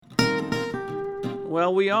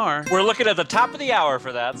Well, we are. We're looking at the top of the hour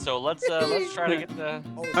for that, so let's try to get the.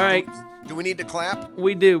 All right. Do we need to clap?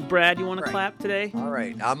 We do. Brad, you want to clap today? All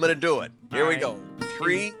right, I'm gonna do it. Here we go.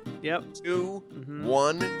 3, Yep. 2,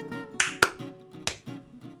 1.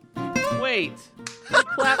 Wait.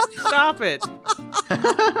 Clap. Stop it. All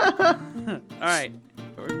right.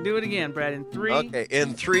 Do it again, Brad. In 3. Okay.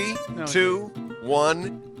 In 3, 2,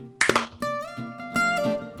 1.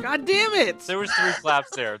 God damn it! There was 3 claps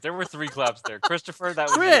there. There were 3 claps there. Christopher, that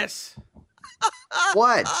was Chris.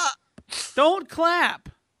 What? Don't clap.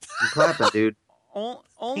 I'm clapping, dude.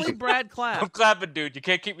 Only Brad clap. I'm clapping, dude. You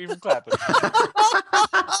can't keep me from clapping.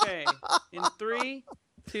 Okay. In 3,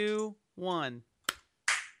 2, 1.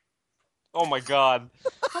 Oh my God.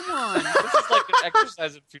 Come on. This is like an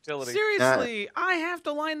exercise in futility. Seriously, I have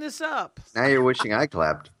to line this up. Now you're wishing I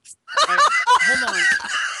clapped. All right, hold on.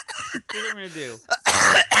 Here's what I'm going to do.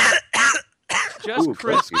 Just Ooh,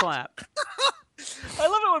 Chris clap. I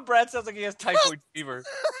love it when Brad sounds like he has typhoid fever.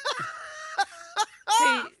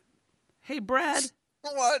 Hey, Brad.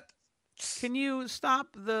 What? Can you stop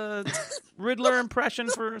the Riddler impression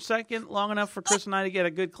for a second, long enough for Chris and I to get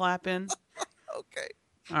a good clap in? Okay.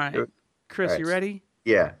 All right. Chris, you ready?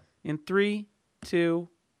 Yeah. In 3, 2,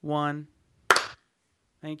 1.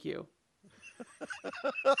 Thank you.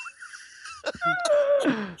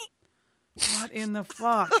 What in the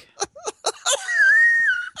fuck?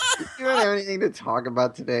 You don't have anything to talk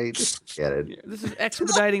about today? Just get it. This is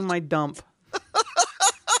expediting my dump.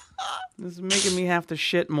 This is making me have to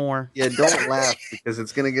shit more. Yeah, don't laugh because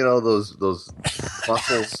it's gonna get all those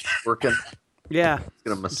muscles working. Yeah. It's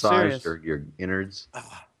gonna massage your innards.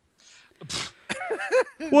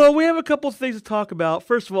 Well, we have a couple of things to talk about.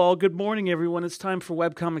 First of all, good morning, everyone. It's time for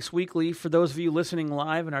Webcomics Weekly. For those of you listening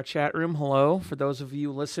live in our chat room, hello. For those of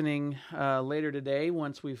you listening later today,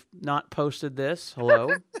 once we've not posted this,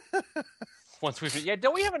 hello.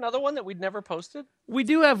 Don't we have another one that we'd never posted? We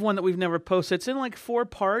do have one that we've never posted. It's in like 4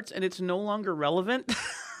 parts, and it's no longer relevant.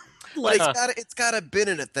 It's got a bit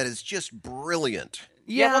in it that is just brilliant.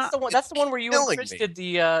 Yeah, that's the one. That's the one where you and Chris me. did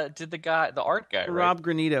the art guy, right? Rob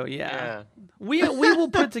Granito. Yeah. We will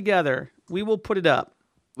put it together. We will put it up.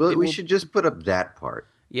 Well, we should just put up that part.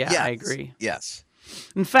 Yeah, Yes. I agree. Yes.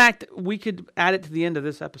 In fact, we could add it to the end of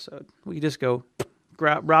this episode. We could just go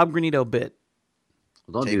Rob Granito bit.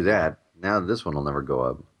 Well, don't do that. Now this one will never go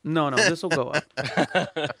up. No, this will go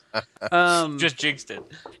up. Just jinxed it.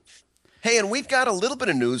 Hey, and we've got a little bit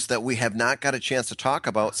of news that we have not got a chance to talk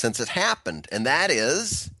about since it happened, and that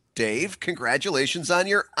is, Dave, congratulations on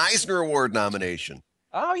your Eisner Award nomination.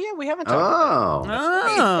 Oh, yeah, we haven't talked about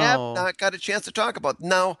it. We have not got a chance to talk about it.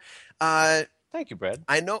 Now, thank you, Brad.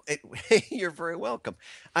 I know you're very welcome.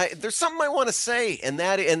 There's something I want to say, and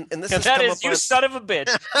this is you son of a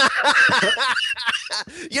bitch.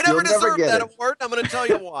 You never deserved that it. award. I'm going to tell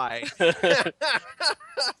you why.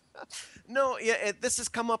 No, this has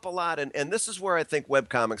come up a lot, and this is where I think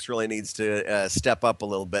Webcomics really needs to step up a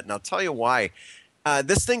little bit, and I'll tell you why.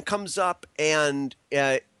 This thing comes up, and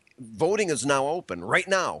voting is now open. Right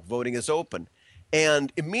now, voting is open.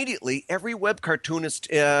 And immediately, every web cartoonist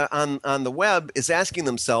on the web is asking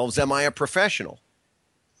themselves, am I a professional?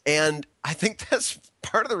 And I think that's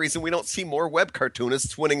part of the reason we don't see more web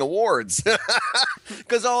cartoonists winning awards.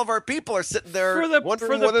 Because all of our people are sitting there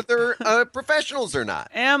wondering whether they're professionals or not.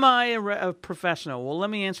 Am I a professional? Well, let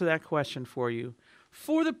me answer that question for you.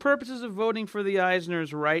 For the purposes of voting for the Eisners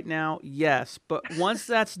right now, yes. But once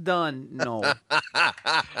that's done, no.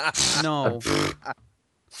 No.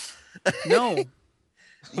 No.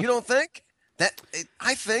 You don't think?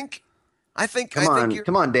 I think.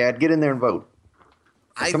 Come on, Dad, get in there and vote.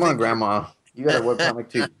 Come on, Grandma. You got a webcomic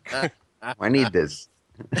too. I need this.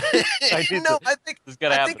 I think if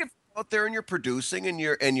you're out there and you're producing and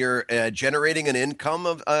you're generating an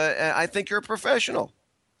income I think you're a professional.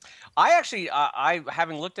 I actually,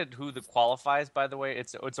 having looked at who qualifies, by the way,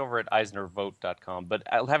 it's over at EisnerVote.com. But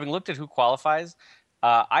having looked at who qualifies,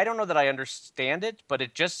 I don't know that I understand it, but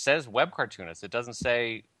it just says web cartoonist. It doesn't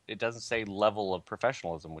say level of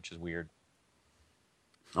professionalism, which is weird.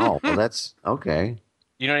 Oh, well, that's okay.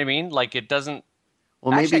 You know what I mean? Like it doesn't.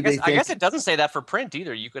 Well, maybe actually, I guess it doesn't say that for print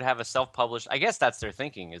either. You could have a self-published. I guess that's their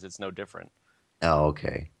thinking. Is it's no different. Oh,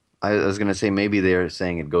 okay. I was going to say maybe they're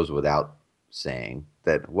saying it goes without saying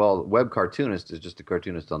that. Well, web cartoonist is just a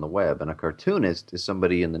cartoonist on the web, and a cartoonist is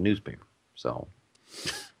somebody in the newspaper. So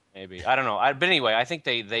maybe I don't know. But anyway, I think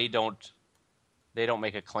they don't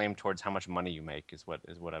make a claim towards how much money you make. Is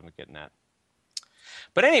what I'm getting at.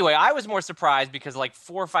 But anyway, I was more surprised because like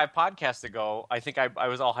 4 or 5 podcasts ago, I think I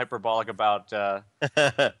was all hyperbolic about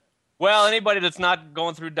well, anybody that's not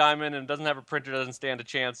going through Diamond and doesn't have a printer doesn't stand a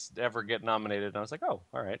chance to ever get nominated. And I was like, oh,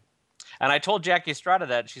 all right. And I told Jackie Estrada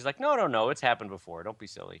that. She's like, no, it's happened before. Don't be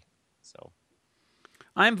silly. So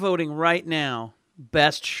I'm voting right now,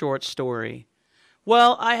 best short story.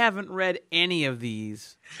 Well, I haven't read any of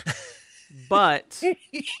these, but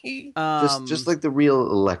Just like the real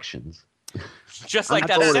elections. just like I'm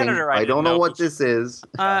that voting. senator I don't know what this is.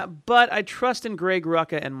 but I trust in Greg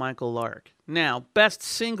Rucka and Michael Lark. Now, best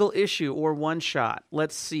single issue or one shot.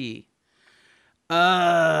 Let's see.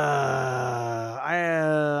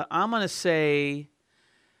 I'm gonna say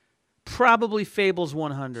probably Fables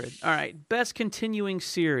 100. All right, best continuing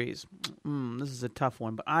series. This is a tough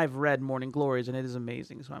one, but I've read Morning Glories and it is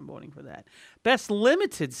amazing, so I'm voting for that. Best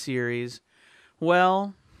limited series.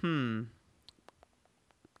 Well, I'm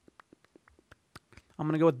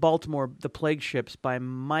gonna go with Baltimore: The Plague Ships by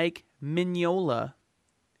Mike Mignola.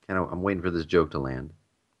 I'm waiting for this joke to land.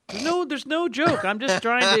 There's no joke. I'm just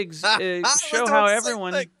trying to show how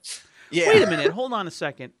everyone. Yeah. Wait a minute. Hold on a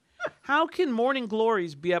second. How can Morning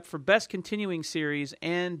Glories be up for best continuing series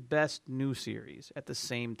and best new series at the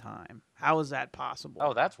same time? How is that possible?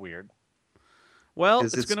 oh, that's weird. Well,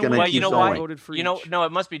 'Cause it's it's going to gonna win. Well, you know why? Voted for You know, each. no,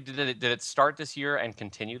 it must be. Did it start this year and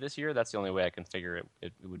continue this year? That's the only way I can figure it.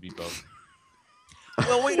 It would be both.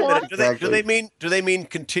 Well, wait a minute. Do Exactly. they mean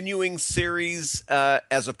continuing series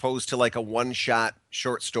as opposed to like a one-shot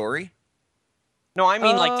short story? No, I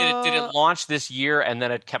mean, like, did it launch this year and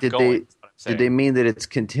then it kept Did going? they? That's what I'm saying. Did they mean that it's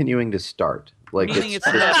continuing to start? Like Meaning it's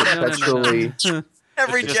it's no. perpetually.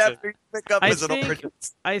 Every It's just chapter you pick up I is an think- origin.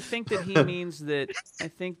 I think that he means that. I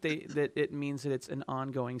think that it means that it's an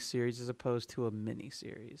ongoing series as opposed to a mini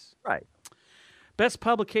series. Right. Best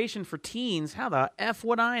publication for teens. How the f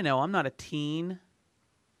would I know? I'm not a teen.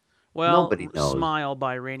 Well, Nobody knows. Smile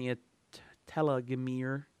by Rania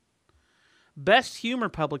Telegamir. Best humor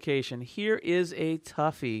publication. Here is a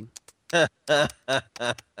toughie.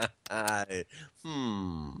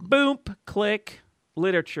 Boop. Click.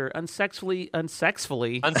 Literature. Unsexually.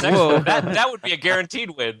 Whoa. That would be a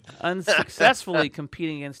guaranteed win. Unsuccessfully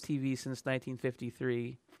competing against TV since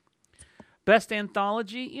 1953. Best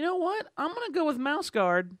anthology. You know what? I'm going to go with Mouse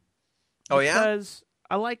Guard. Oh, yeah? Because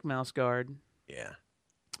I like Mouse Guard. Yeah.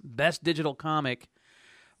 Best digital comic.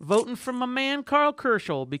 Voting for my man Carl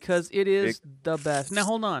Kerschel because it is the best. Now,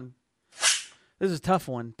 hold on. This is a tough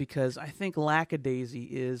one because I think Lackadaisy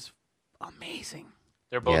is amazing.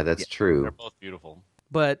 They're both. Yeah, that's true. They're both beautiful.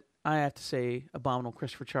 But I have to say, Abominable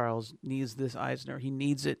Christopher Charles needs this Eisner. He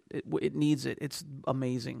needs it. It needs it. It's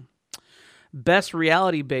amazing. Best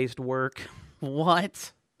reality-based work.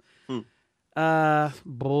 What?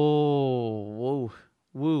 Woo.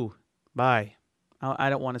 Bye. I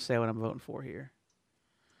don't want to say what I'm voting for here.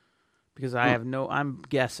 Because I have I'm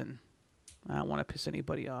guessing. I don't want to piss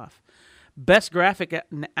anybody off. Best graphic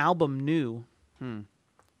album new. I'm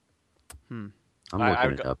I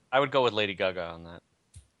looking it up. would go with Lady Gaga on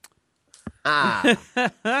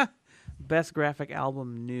that. Best graphic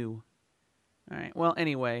album new. All right. Well,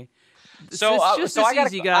 anyway. So, it's just so this I gotta,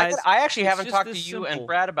 easy, guys. I actually It's haven't just talked to this you and simple.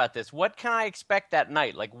 Brad about this. What can I expect that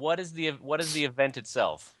night? Like, what is the event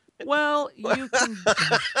itself? Well, you can.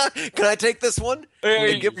 Can I take this one?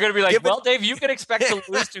 You're going to be like, give it- well, Dave, you can expect to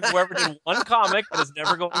lose to whoever did one comic that is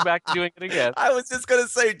never going back to doing it again. I was just going to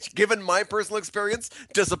say, given my personal experience,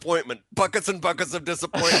 disappointment. Buckets and buckets of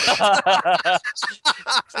disappointment.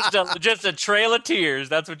 just a trail of tears.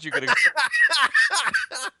 That's what you can expect.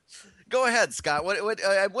 Go ahead, Scott.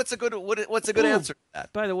 What's a good answer to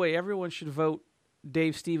that? By the way, everyone should vote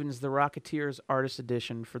Dave Stevens, The Rocketeers Artist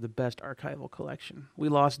Edition for the best archival collection. We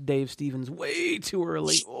lost Dave Stevens way too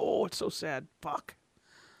early. Oh, it's so sad. Fuck.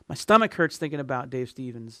 My stomach hurts thinking about Dave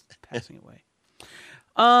Stevens passing away.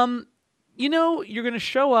 You know, you're going to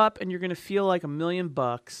show up and you're going to feel like $1 million,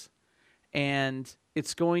 and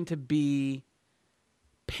it's going to be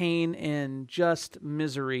pain and just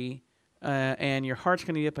misery, and your heart's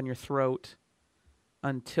going to be up on your throat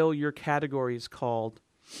until your category is called.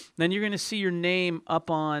 Then you're going to see your name up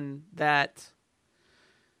on that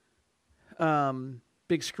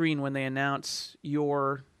big screen when they announce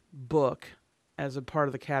your book as a part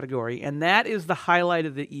of the category. And that is the highlight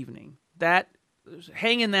of the evening.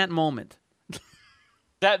 Hang in that moment.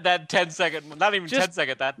 That 10-second, not even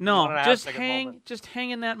 10-second, that No, 1.5 just second hang, moment. just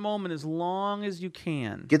hang in that moment as long as you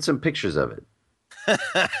can. Get some pictures of it.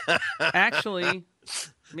 Actually,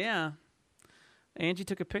 yeah. Angie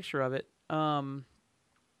took a picture of it. And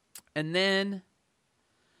then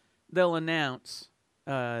they'll announce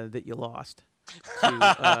that you lost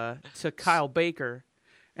to Kyle Baker,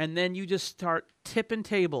 and then you just start tipping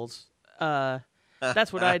tables.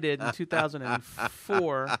 That's what I did in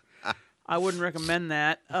 2004. I wouldn't recommend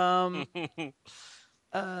that. But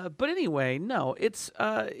anyway, no, it's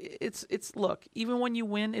look, even when you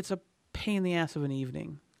win, it's a pain in the ass of an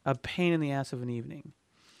evening. A pain in the ass of an evening.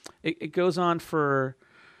 It goes on for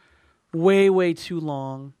way, way too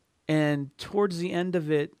long, and towards the end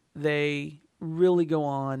of it, they really go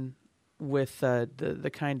on with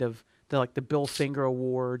the kind of the Bill Finger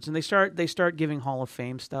Awards, and they start giving Hall of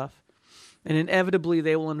Fame stuff, and inevitably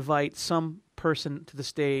they will invite some person to the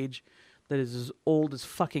stage that is as old as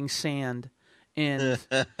fucking sand, and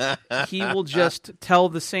he will just tell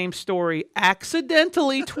the same story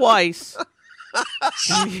accidentally twice.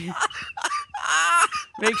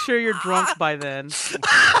 Make sure you're drunk by then.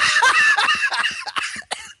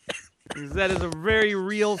 That is a very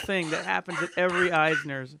real thing that happens at every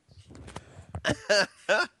Eisner's.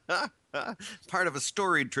 Part of a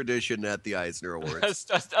storied tradition at the Eisner Awards.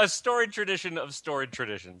 a storied tradition of storied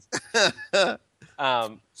traditions.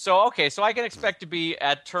 So I can expect to be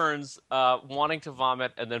at turns wanting to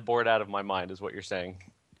vomit and then bored out of my mind, is what you're saying.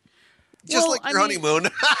 Just like your honeymoon.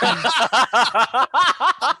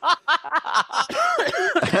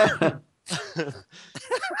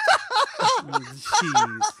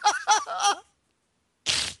 Jeez.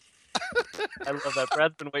 I love that.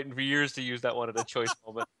 Brad's been waiting for years to use that one at a choice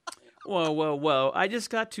moment. Whoa. I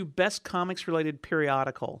just got to best comics-related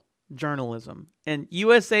periodical journalism. And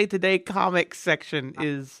USA Today comics section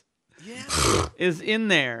is in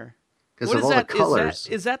there. Because of all the colors.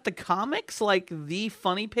 Is that the comics? Like the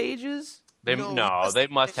funny pages? They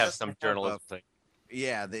must have some journalism thing.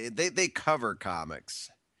 Yeah, they cover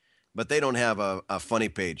comics. But they don't have a funny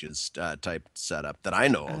pages type setup that I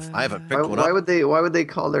know of. I haven't picked one up. Why would they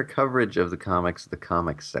call their coverage of the comics the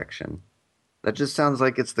comics section? That just sounds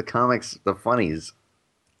like it's the comics, the funnies.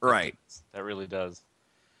 Right. That really does.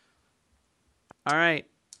 All right.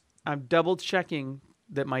 I'm double checking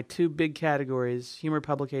that my two big categories, humor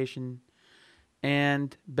publication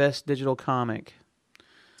and best digital comic,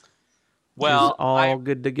 well, is all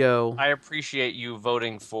good to go. I appreciate you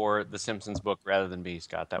voting for the Simpsons book rather than me,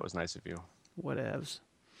 Scott. That was nice of you. Whatevs.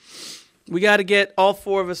 We got to get all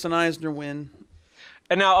four of us an Eisner win.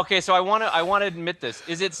 And now, okay, so I want to admit this.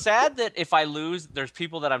 Is it sad that if I lose, there's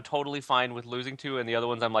people that I'm totally fine with losing to, and the other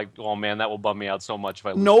ones I'm like, oh man, that will bum me out so much if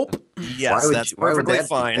I lose. Nope. Yes, that's perfectly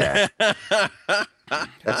fine.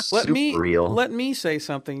 That's super real. Let me say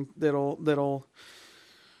something that'll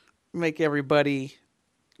make everybody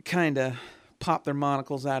kind of pop their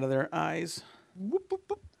monocles out of their eyes.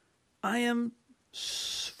 I am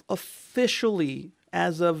officially,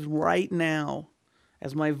 as of right now,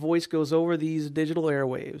 as my voice goes over these digital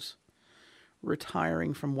airwaves,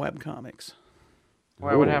 retiring from webcomics.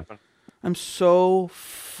 Why? What happened? I'm so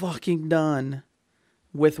fucking done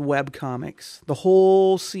with webcomics. The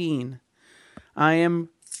whole scene. I am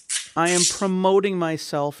promoting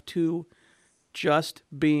myself to just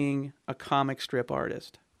being a comic strip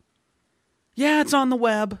artist. Yeah, it's on the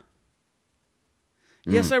web.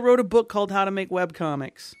 Yes, I wrote a book called How to Make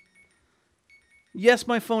Webcomics. Yes,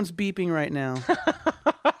 my phone's beeping right now.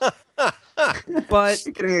 But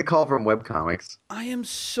you're getting a call from webcomics. I am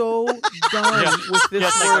so done with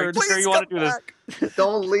this word. Please you want to do this.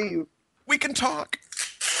 Don't leave. We can talk.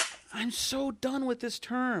 I'm so done with this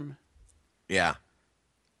term. Yeah.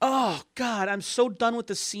 Oh, God, I'm so done with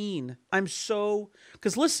the scene.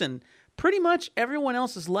 Because listen, pretty much everyone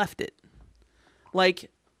else has left it.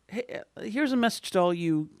 Like, hey, here's a message to all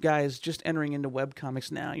you guys just entering into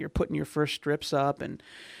webcomics now. You're putting your first strips up, and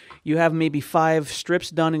you have maybe 5 strips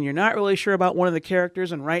done, and you're not really sure about one of the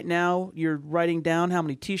characters, and right now you're writing down how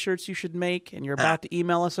many T-shirts you should make, and you're about to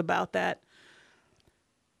email us about that.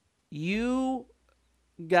 You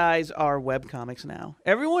guys are webcomics now.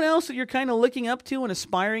 Everyone else that you're kind of looking up to and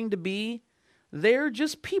aspiring to be, they're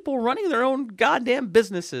just people running their own goddamn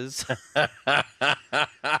businesses.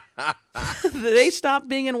 They stopped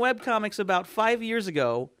being in webcomics about 5 years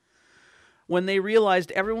ago when they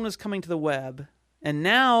realized everyone was coming to the web. And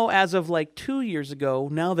now, as of like 2 years ago,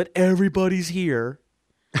 now that everybody's here,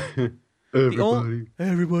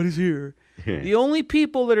 everybody's here. The only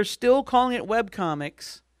people that are still calling it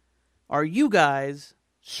webcomics are you guys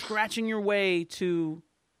scratching your way to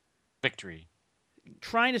victory.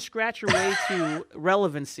 Trying to scratch your way to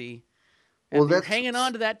relevancy. Well, you're hanging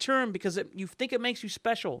on to that term because you think it makes you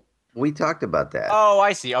special. We talked about that. Oh,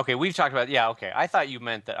 I see. Okay, we've talked about. Yeah, okay. I thought you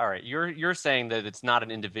meant that. All right, you're saying that it's not an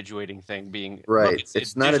individuating thing. Being right. Look,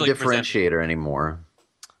 it's not a differentiator anymore.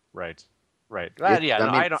 Right. Right.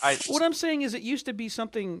 What I'm saying is, it used to be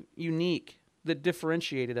something unique that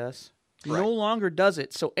differentiated us. Right. No longer does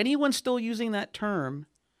it. So anyone still using that term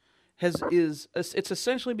it's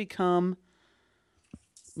essentially become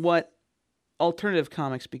what alternative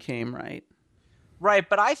comics became, right? Right,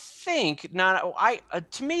 but I think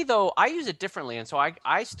to me though, I use it differently, and so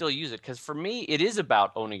I still use it because for me it is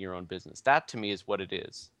about owning your own business. That to me is what it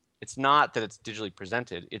is. It's not that it's digitally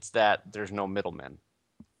presented; it's that there's no middlemen.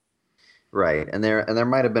 Right, and there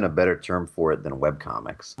might have been a better term for it than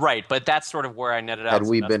webcomics. Right, but that's sort of where I netted out. Had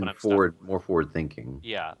we so that's been what I'm stuck more forward thinking.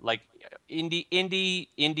 Yeah, like indie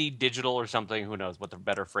digital or something. Who knows what the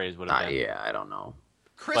better phrase would have been? Yeah, I don't know.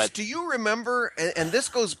 Chris, do you remember? And this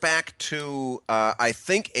goes back to I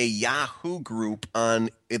think a Yahoo group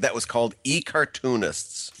that was called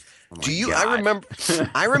eCartoonists. Do you? God. I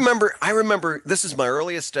remember. I remember. This is my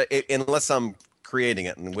earliest, unless I'm creating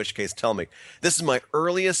it, in which case tell me. This is my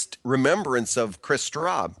earliest remembrance of Chris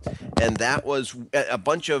Straub, and that was a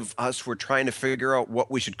bunch of us were trying to figure out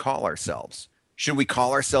what we should call ourselves. Should we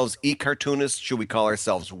call ourselves e-cartoonists? Should we call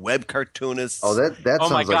ourselves web cartoonists? Oh, that Oh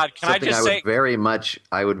sounds my like God. Can I something just I would say-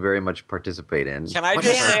 very much participate in. Can I What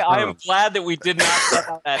just is say that I am term? glad that we did not set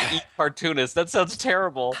out that e-cartoonist. That sounds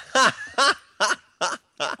terrible.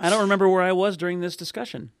 I don't remember where I was during this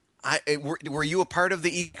discussion. Were you a part of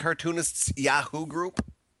the e-cartoonists Yahoo group?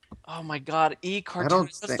 Oh my God,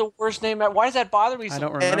 e-cartoonist. That's think- the worst name. Why does that bother me so I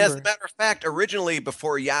don't much? remember. And as a matter of fact, originally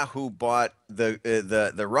before Yahoo bought the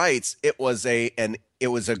rights, it was a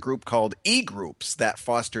group called e-groups that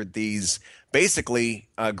fostered these basically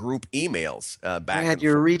group emails back. Brad, and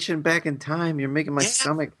you're forth. reaching back in time. You're making my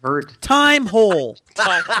stomach hurt. Time hole.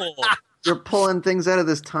 You're pulling things out of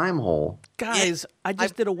this time hole. Guys, I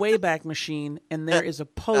just did a Wayback Machine, and there is a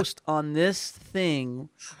post on this thing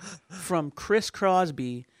from Chris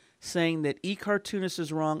Crosby saying that e-cartoonist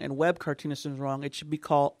is wrong and web cartoonist is wrong. It should be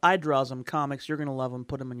called I Draws Them Comics. You're going to love them.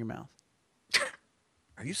 Put them in your mouth.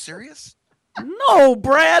 Are you serious? No,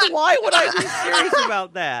 Brad. Why would I be serious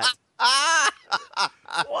about that?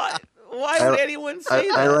 Why would anyone say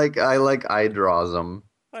that? I like I draws them.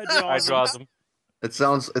 I I draw them. It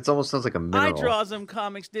almost sounds like a I mineral. Draws Them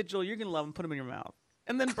Comics Digital. You're going to love them. Put them in your mouth.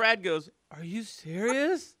 And then Brad goes, are you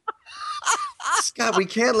serious? Scott, we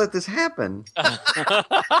can't let this happen.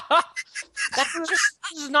 This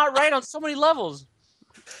is not right on so many levels.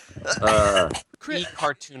 Chris,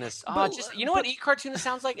 E-cartoonist. But- You know what e-cartoonist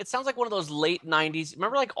sounds like? It sounds like one of those late '90s.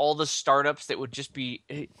 Remember, like all the startups that would just be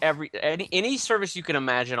any service you can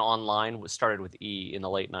imagine online was started with E in the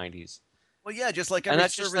late '90s. Well, yeah, just like And every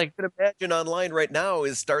that's just service like- you can imagine online right now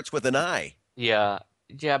starts with an I. Yeah,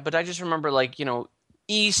 but I just remember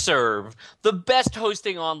eServe, the best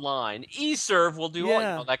hosting online. eServe will do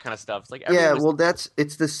all that kind of stuff. It's like Yeah, everyone well,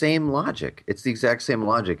 it's the same logic. It's the exact same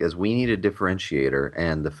logic as we need a differentiator,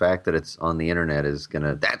 and the fact that it's on the internet is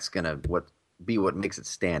gonna be what makes it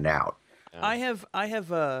stand out. I have I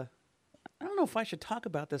don't know if I should talk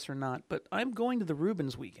about this or not, but I'm going to the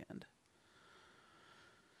Rubens weekend.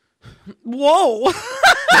 Whoa!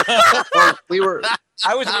 We were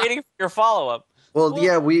I was waiting for your follow-up.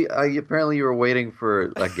 we apparently you were waiting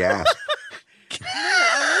for a gasp. No,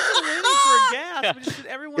 I wasn't waiting for a gas, but just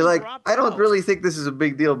that everyone You're like, dropped I don't out. really think this is a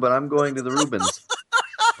big deal, but I'm going to the Rubens.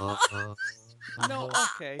 No,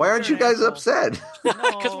 okay. Why aren't you you're an guys asshole. upset?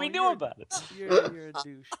 Because No, we knew you're- about it. You're a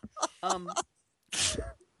douche.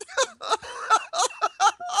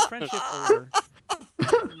 Friendship over.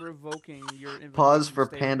 I'm revoking your invitation Pause to for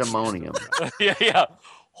stay. pandemonium. Yeah.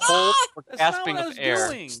 Hold for That's not gasping what I of was air.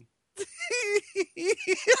 doing.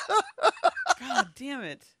 God damn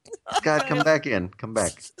it. Scott, come back in. Come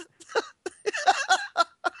back.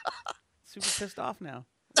 Super pissed off now.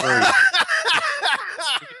 Sorry.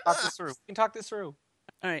 We can talk this through.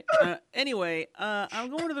 All right. Anyway, I'm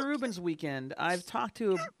going to the Rubens weekend. I've talked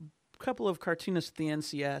to a couple of cartoonists at the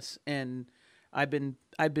NCS, and I've been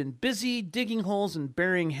busy digging holes and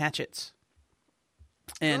burying hatchets.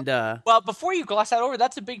 And Well, before you gloss that over,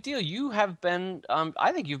 that's a big deal. You have been,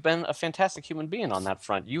 I think you've been a fantastic human being on that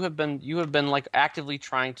front. You have been like actively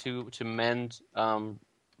trying to mend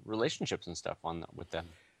relationships and stuff with them,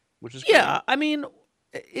 which is yeah, great. I mean,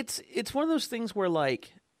 it's one of those things where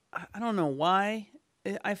like I don't know why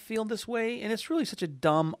I feel this way, and it's really such a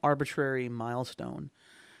dumb, arbitrary milestone.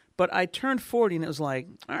 But I turned 40, and it was like,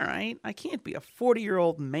 all right, I can't be a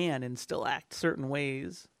 40-year-old man and still act certain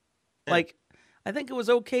ways. Like, I think it was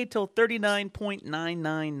okay till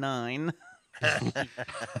 39.999.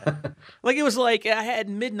 Like, it was like I had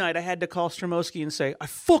midnight. I had to call Stromowski and say, I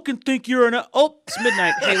fucking think you're an... Oh, it's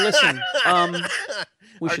midnight. Hey, listen.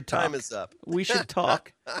 We Our should talk. time is up. We should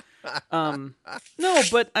talk. No,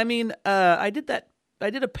 but I mean, I did that. I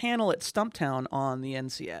did a panel at Stumptown on the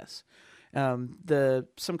NCS.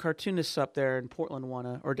 Some cartoonists up there in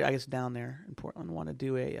Portland I guess down there in Portland want to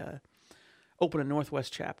do a open a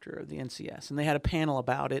Northwest chapter of the NCS, and they had a panel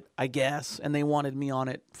about it, I guess, and they wanted me on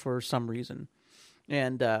it for some reason.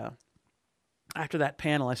 And after that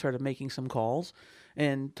panel, I started making some calls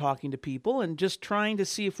and talking to people and just trying to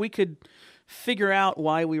see if we could figure out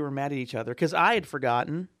why we were mad at each other, because I had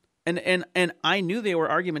forgotten, and I knew they were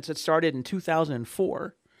arguments that started in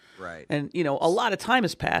 2004. Right. And a lot of time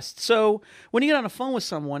has passed. So when you get on the phone with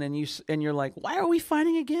someone and you're like, "Why are we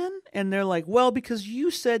fighting again?" And they're like, "Well, because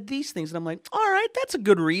you said these things." And I'm like, "All right, that's a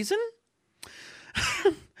good reason."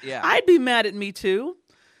 Yeah. I'd be mad at me too.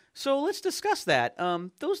 So let's discuss that.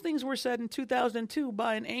 Those things were said in 2002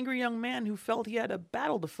 by an angry young man who felt he had a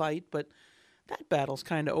battle to fight, but that battle's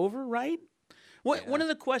kind of over, right? One of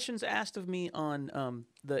the questions asked of me on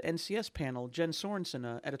the NCS panel, Jen Sorensen,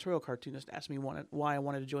 an editorial cartoonist, asked me why I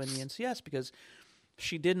wanted to join the NCS, because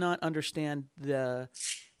she did not understand the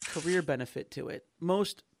career benefit to it.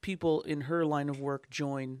 Most people in her line of work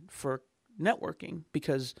join for networking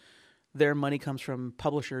because their money comes from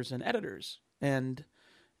publishers and editors and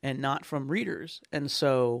not from readers. And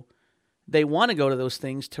so they want to go to those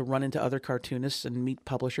things to run into other cartoonists and meet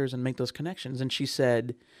publishers and make those connections. And she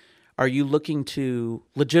said, "Are you looking to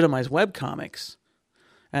legitimize webcomics?"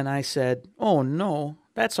 And I said, "Oh, no,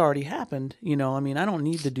 that's already happened. I don't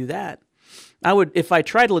need to do that. If I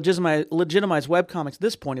tried to legitimize webcomics at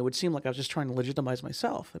this point, it would seem like I was just trying to legitimize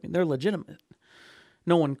myself. I mean, they're legitimate.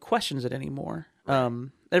 No one questions it anymore. Right.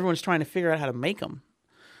 Everyone's trying to figure out how to make them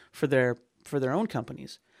for their own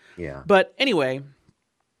companies." Yeah. But anyway,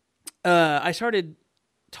 I started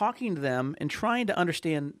talking to them and trying to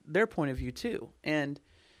understand their point of view too. And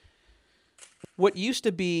what used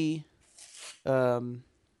to be,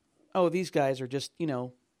 these guys are just,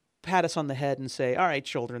 pat us on the head and say, "All right,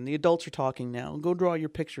 children, the adults are talking now. Go draw your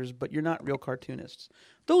pictures, but you're not real cartoonists."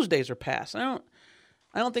 Those days are past. I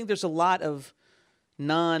don't think there's a lot of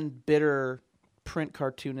non-bitter print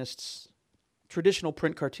cartoonists, traditional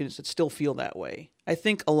print cartoonists, that still feel that way. I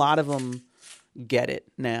think a lot of them get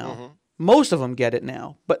it now. Mm-hmm. Most of them get it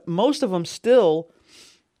now, but most of them still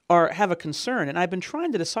have a concern, and I've been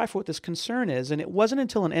trying to decipher what this concern is, and it wasn't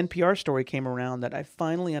until an NPR story came around that I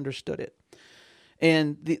finally understood it.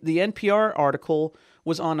 And the NPR article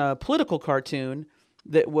was on a political cartoon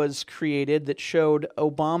that was created that showed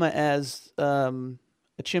Obama as a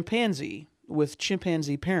chimpanzee with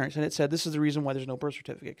chimpanzee parents, and it said, "This is the reason why there's no birth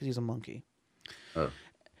certificate, because he's a monkey."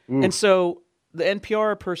 And so the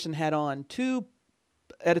NPR person had on two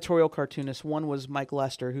editorial cartoonists. One was Mike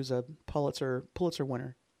Lester, who's a Pulitzer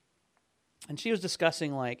winner. And she was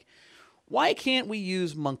discussing, why can't we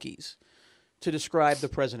use monkeys to describe the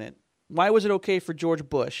president? Why was it okay for George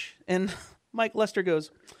Bush? And Mike Lester goes,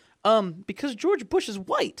 because George Bush is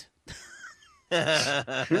white.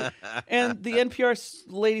 And the NPR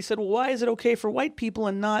lady said, "Well, why is it okay for white people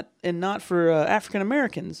and not for African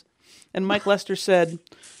Americans?" And Mike Lester said,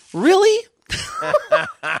 "Really?"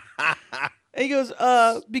 And he goes,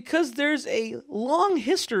 because there's a long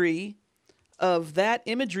history of that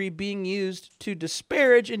imagery being used to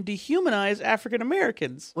disparage and dehumanize African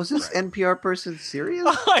Americans. Was this NPR person serious?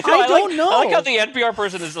 I don't know. I like how the NPR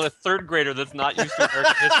person is a third grader that's not used to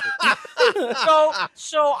American history.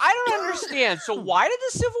 So I don't understand. So why did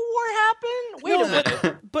the Civil War happen? Wait a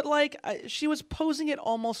minute. But she was posing it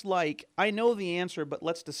almost like, "I know the answer, but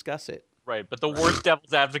let's discuss it." Right, but the worst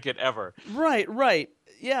devil's advocate ever. Right.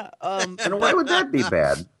 Yeah. And why would that be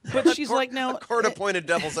bad? But she's like, now... A court-appointed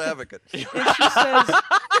devil's advocate. And she says...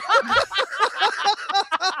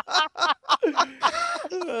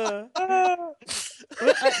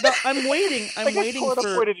 I'm waiting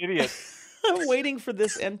for... Idiot. I'm waiting for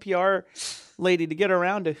this NPR lady to get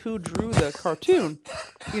around to who drew the cartoon.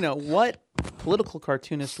 What political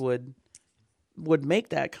cartoonist would make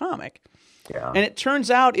that comic? Yeah. And it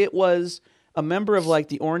turns out it was a member of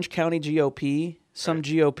the Orange County GOP, some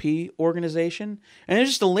GOP organization, and there's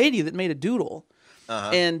just a lady that made a doodle.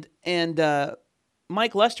 Uh-huh. And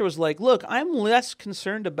Mike Lester was like, "Look, I'm less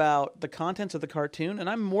concerned about the contents of the cartoon, and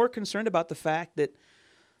I'm more concerned about the fact that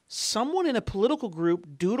someone in a political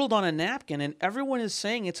group doodled on a napkin, and everyone is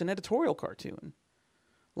saying it's an editorial cartoon.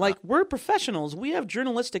 We're professionals. We have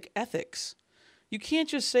journalistic ethics. You can't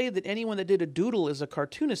just say that anyone that did a doodle is a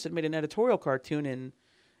cartoonist that made an editorial cartoon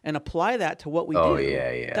and apply that to what we do.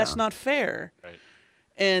 Yeah. That's not fair." Right.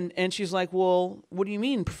 And she's like, "Well, what do you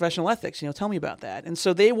mean professional ethics? Tell me about that." And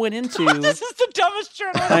so they went into... This is the dumbest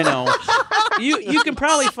journalism. I know. You can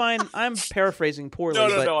probably find... I'm paraphrasing poorly.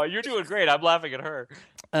 No. You're doing great. I'm laughing at her.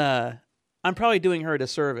 I'm probably doing her a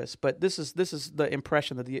disservice, but this is the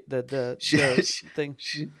impression that the thing.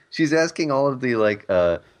 She's asking all of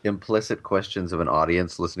the implicit questions of an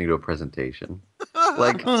audience listening to a presentation.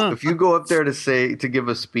 Like, if you go up there to give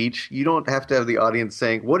a speech, you don't have to have the audience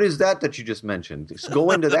saying, "What is that you just mentioned?" Just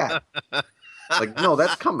go into that. Like, no,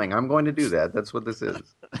 that's coming. I'm going to do that. That's what this is.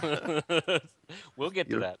 We'll get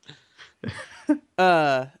to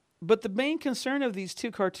that. But the main concern of these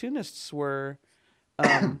two cartoonists were,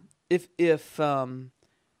 if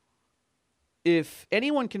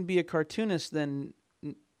anyone can be a cartoonist, then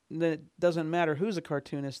it doesn't matter who's a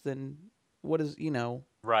cartoonist. Then what is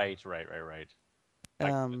Right.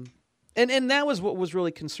 And that was what was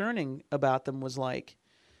really concerning about them was like,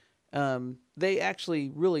 they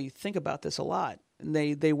actually really think about this a lot, and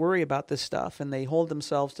they worry about this stuff, and they hold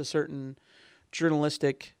themselves to certain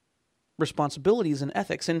journalistic responsibilities and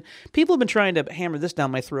ethics. And people have been trying to hammer this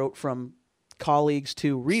down my throat, from colleagues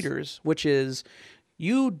to readers, which is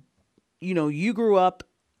you grew up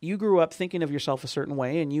thinking of yourself a certain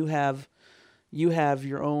way, and you have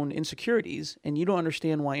your own insecurities, and you don't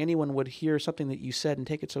understand why anyone would hear something that you said and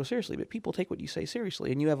take it so seriously. But people take what you say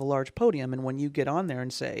seriously, and you have a large podium, and when you get on there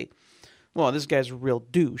and say, well, this guy's a real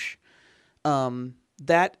douche,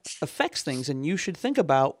 that affects things, and you should think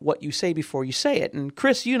about what you say before you say it. And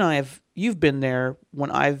Chris, you and you've been there when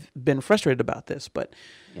I've been frustrated about this, but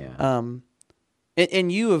yeah.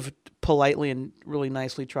 And you have politely and really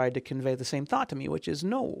nicely tried to convey the same thought to me, which is,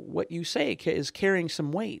 no, what you say is carrying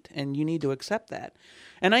some weight, and you need to accept that.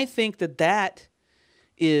 And I think that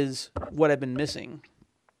is what I've been missing.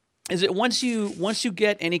 Is that once you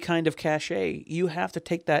get any kind of cachet, you have to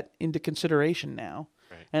take that into consideration now.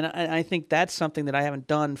 Right. And I think that's something that I haven't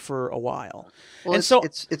done for a while. Well, and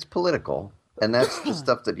it's political, and that's the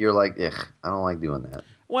stuff that you're like, ugh, I don't like doing that.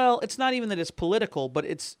 Well, it's not even that it's political, but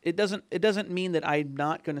it doesn't mean that I'm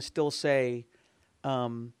not going to still say,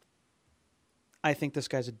 I think this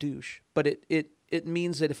guy's a douche. But it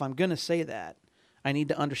means that if I'm going to say that, I need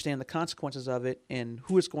to understand the consequences of it and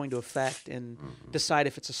who it's going to affect, and decide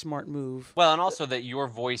if it's a smart move. Well, and also that your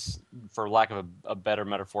voice, for lack of a better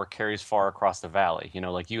metaphor, carries far across the valley.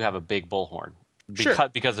 Like you have a big bullhorn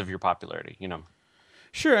because of your popularity.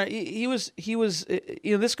 Sure, he was.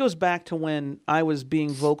 This goes back to when I was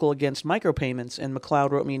being vocal against micropayments, and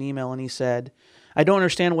McLeod wrote me an email and he said, "I don't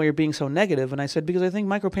understand why you're being so negative." And I said, "Because I think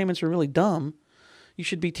micropayments are really dumb. You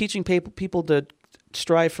should be teaching people to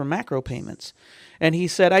strive for macro payments." And he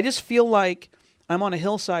said, "I just feel like I'm on a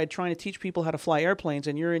hillside trying to teach people how to fly airplanes,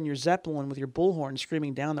 and you're in your Zeppelin with your bullhorn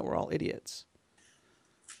screaming down that we're all idiots."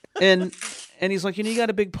 And he's like, you got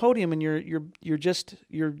a big podium, and you're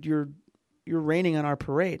raining on our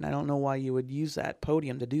parade, and I don't know why you would use that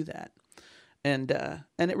podium to do that. And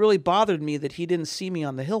it really bothered me that he didn't see me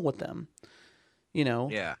on the hill with them,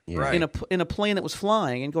 Yeah, right. in a plane that was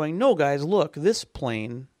flying, and going, "No, guys, look, this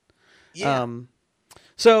plane." Yeah.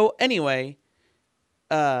 So anyway,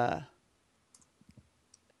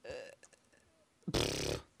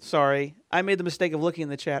 sorry, I made the mistake of looking in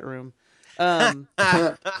the chat room. But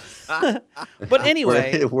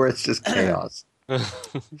anyway, where it's just chaos.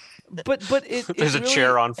 but there's a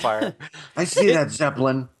chair on fire. I see that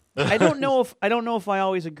Zeppelin. I don't know if I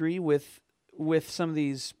always agree with some of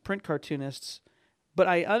these print cartoonists, but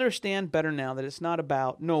I understand better now that it's not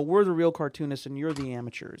about, no, we're the real cartoonists and you're the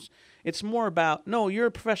amateurs. It's more about, no, you're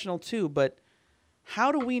a professional too, but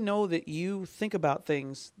how do we know that you think about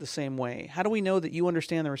things the same way? How do we know that you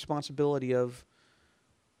understand the responsibility of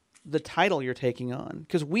the title you're taking on?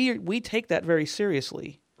 Because we take that very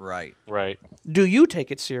seriously. Right. Do you take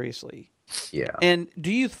it seriously? Yeah. And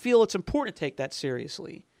do you feel it's important to take that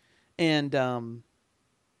seriously? And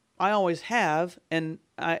I always have, and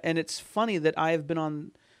it's funny that I have been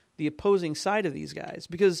on the opposing side of these guys,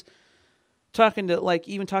 because talking to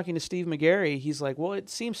Steve McGarry, he's like, well, it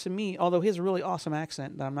seems to me, although he has a really awesome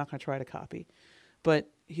accent that I'm not going to try to copy, but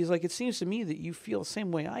he's like, it seems to me that you feel the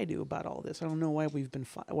same way I do about all this. I don't know why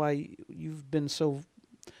why you've been so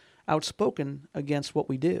outspoken against what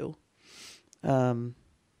we do. And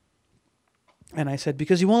I said,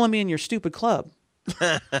 because you won't let me in your stupid club.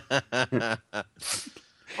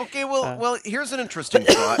 Okay, well, here's an interesting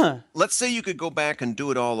thought. Let's say you could go back and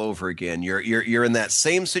do it all over again. You're in that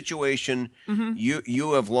same situation. Mm-hmm.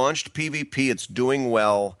 You have launched PvP. It's doing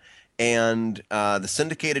well, and the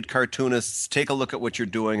syndicated cartoonists take a look at what you're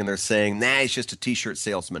doing, and they're saying, "Nah, he's just a T-shirt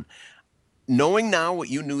salesman." Knowing now what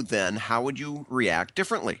you knew then, how would you react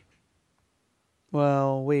differently?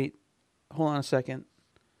 Well, wait, hold on a second,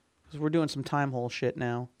 because we're doing some time hole shit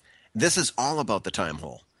now. This is all about the time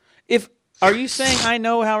hole. Are you saying I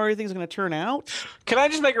know how everything's going to turn out? Can I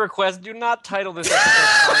just make a request? Do not title this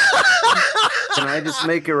episode. Can I just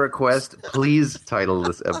make a request? Please title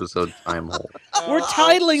this episode Time Hole. We're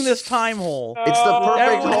titling this Time Hole. It's the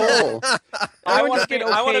perfect hole. I want just to get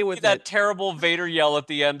be, I want okay to with be that it. terrible Vader yell at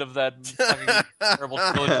the end of that fucking terrible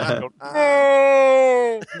trilogy.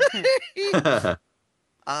 No!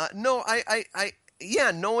 No,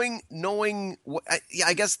 yeah, knowing. Yeah,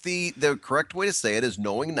 I guess the correct way to say it is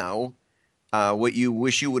knowing now what you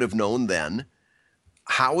wish you would have known then.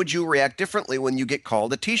 How would you react differently when you get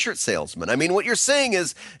called a T-shirt salesman? I mean, what you're saying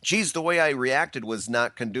is, geez, the way I reacted was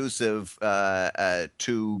not conducive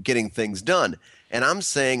to getting things done. And I'm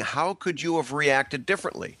saying, how could you have reacted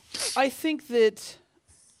differently? I think that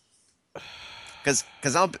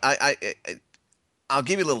Because I'll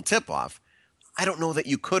give you a little tip off. I don't know that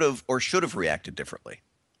you could have or should have reacted differently.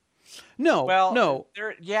 no, Well,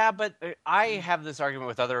 but I have this argument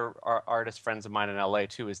with other artist friends of mine in LA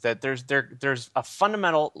too. Is that there's a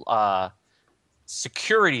fundamental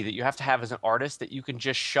security that you have to have as an artist that you can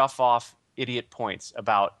just shove off idiot points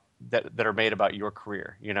about that are made about your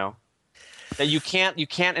career. You know, that you can't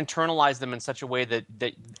internalize them in such a way that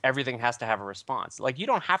everything has to have a response. Like you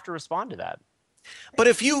don't have to respond to that. But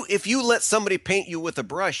if you let somebody paint you with a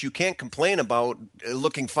brush, you can't complain about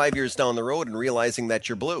looking 5 years down the road and realizing that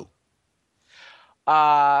you're blue. Well,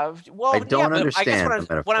 I don't but I guess understand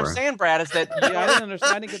the what I'm metaphor. saying, Brad, is that yeah, I didn't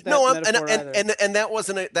understand. I didn't get that No, metaphor either. and that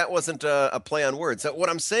wasn't a play on words. What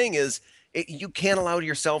I'm saying is, you can't allow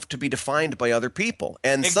yourself to be defined by other people,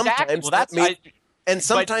 and exactly. sometimes Well, that that's means,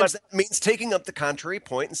 that means taking up the contrary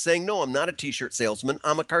point and saying, no, I'm not a T-shirt salesman.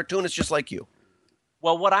 I'm a cartoonist just like you.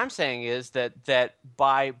 Well, what I'm saying is that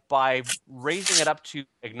by raising it up to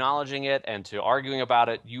acknowledging it and to arguing about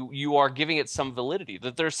it, you are giving it some validity.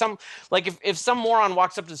 That there's some, like if some moron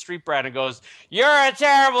walks up to the street, Brad, and goes, "You're a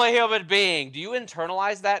terrible human being," do you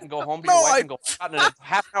internalize that and go home to your wife and go, "I got in a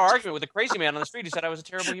half-hour argument with a crazy man on the street who said I was a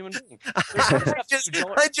terrible human being"?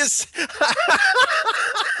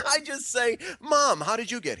 I just say, Mom, how did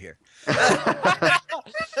you get here?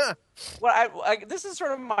 Well, this is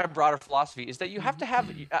sort of my broader philosophy: is that you have to have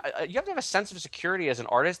a sense of security as an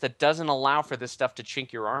artist that doesn't allow for this stuff to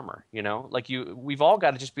chink your armor. You know, like we've all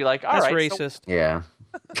got to just be like, all That's right, racist. Yeah.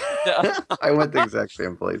 I went the exact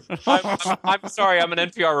same place. I'm sorry, I'm an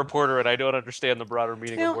NPR reporter and I don't understand the broader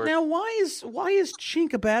meaning of words. Now, why is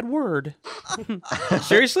chink a bad word?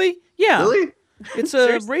 Seriously? Yeah. Really? It's a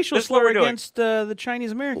Seriously? racial This is what slur we're doing. against the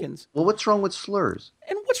Chinese Americans. Well, what's wrong with slurs?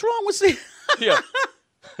 And what's wrong with saying? Yeah.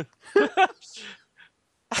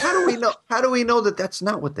 How do we know that that's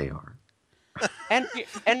not what they are?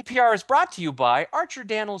 NPR is brought to you by Archer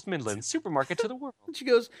Daniels Midland, supermarket to the world. And she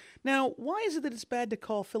goes, now, why is it that it's bad to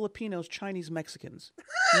call Filipinos Chinese Mexicans?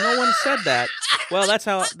 No one said that. Well,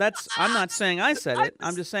 I'm not saying I said it.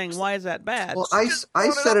 I'm just saying, why is that bad? Well, I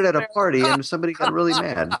said it at a party and somebody got really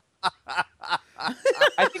mad. I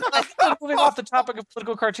think we're moving off the topic of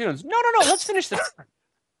political cartoons. No, let's finish this.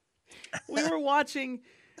 We were watching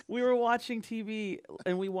TV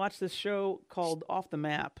and we watched this show called Off the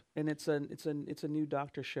Map, and it's a new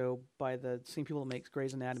doctor show by the same people that makes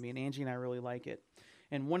Grey's Anatomy, and Angie and I really like it.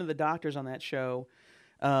 And one of the doctors on that show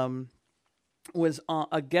was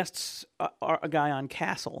a guy on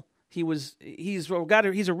Castle. He's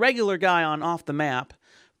a regular guy on Off the Map,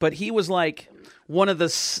 but he was like one of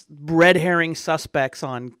the red herring suspects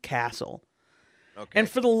on Castle. Okay. And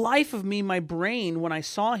for the life of me, my brain, when I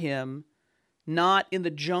saw him, not in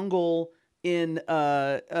the jungle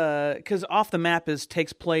because Off the Map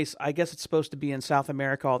takes place, I guess it's supposed to be in South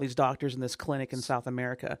America, all these doctors in this clinic in South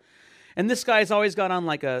America. And this guy's always got on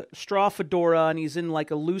like a straw fedora and he's in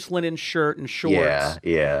like a loose linen shirt and shorts.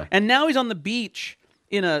 Yeah. And now he's on the beach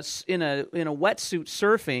in a wetsuit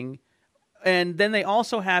surfing. And then they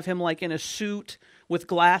also have him like in a suit with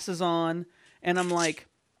glasses on. And I'm like,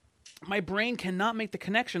 my brain cannot make the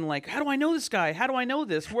connection. Like, how do I know this guy? How do I know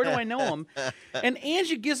this? Where do I know him? And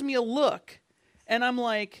Angie gives me a look. And I'm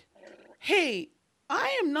like, hey,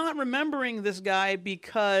 I am not remembering this guy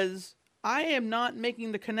because I am not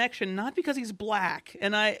making the connection, not because he's black.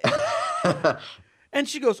 And and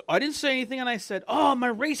she goes, I didn't say anything. And I said, oh, my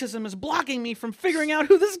racism is blocking me from figuring out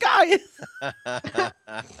who this guy is.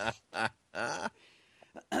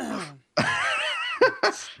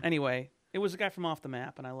 Anyway, it was a guy from Off the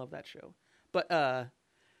Map, and I love that show. But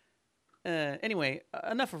anyway,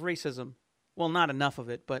 enough of racism. Well, not enough of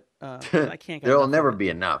it, but I can't. There'll never be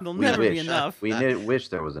enough. There'll never be enough. We wish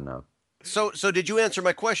there was enough. So did you answer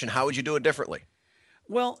my question? How would you do it differently?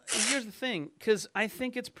 Well, here's the thing, because I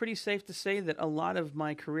think it's pretty safe to say that a lot of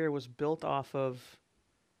my career was built off of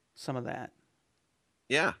some of that.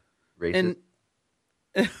 Yeah. Racist.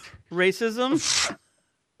 And racism?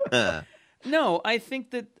 No, I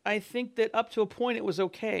think that up to a point it was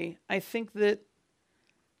okay. I think that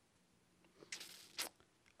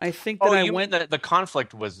I think that I you went. mean the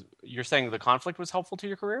conflict was? You're saying the conflict was helpful to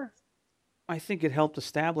your career? I think it helped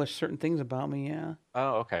establish certain things about me. Yeah.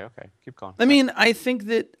 Oh, okay. Keep going. I mean, I think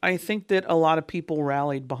that a lot of people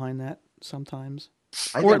rallied behind that sometimes,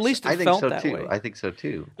 I or think, at least I it think felt so that too. way. I think so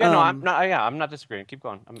too. Yeah, no, I'm not disagreeing. Keep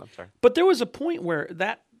going. I'm sorry. But there was a point where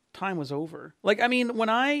that time was over. Like, I mean, when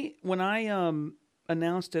I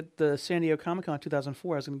announced at the San Diego Comic-Con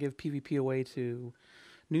 2004, I was going to give PvP away to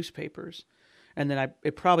newspapers, and then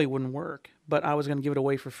it probably wouldn't work, but I was going to give it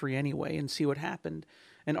away for free anyway and see what happened.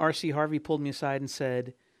 And R.C. Harvey pulled me aside and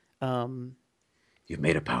said, You've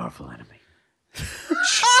made a powerful enemy.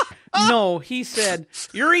 no, he said,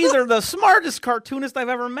 you're either the smartest cartoonist I've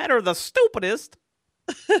ever met or the stupidest.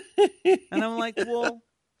 And I'm like, well...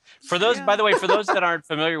 For those, Yeah. by the way, for those that aren't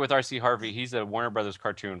familiar with R.C. Harvey, he's a Warner Brothers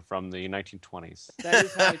cartoon from the 1920s. That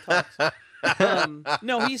is how he talks.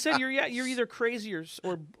 No, he said you're either crazy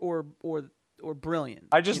or brilliant.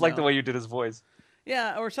 I just like the know? way you did his voice.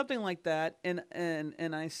 Yeah, or something like that. And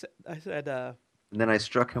I said And then I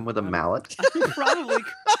struck him with a mallet.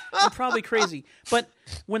 I'm probably crazy. But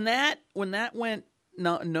when that went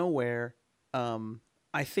nowhere,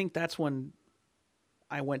 I think that's when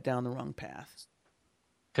I went down the wrong path.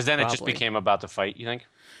 Because then it just Probably. became about the fight, you think?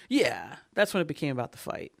 Yeah, that's when it became about the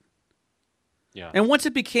fight. Yeah. And once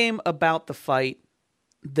it became about the fight,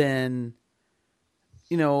 then,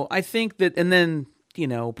 I think that, and then,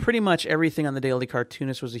 pretty much everything on the Daily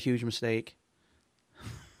Cartoonist was a huge mistake.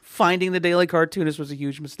 Finding the Daily Cartoonist was a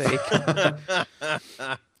huge mistake.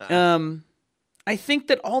 I think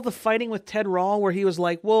that all the fighting with Ted Rawl, where he was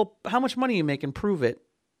like, well, how much money you make and prove it,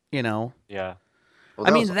 Yeah. Well,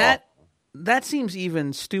 I mean, was that seems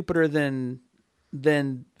even stupider than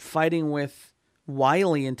fighting with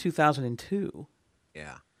Wiley in 2002.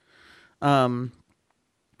 Yeah.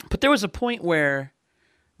 But there was a point where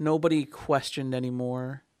nobody questioned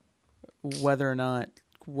anymore whether or not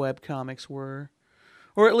webcomics were,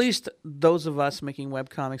 or at least those of us making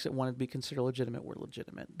webcomics that wanted to be considered legitimate were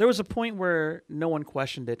legitimate. There was a point where no one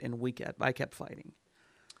questioned it, and I kept fighting.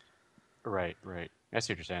 Right. I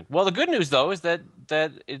see what you're saying. Well, the good news though is that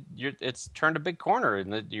it's turned a big corner,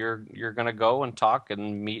 and that you're going to go and talk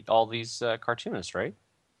and meet all these cartoonists, right?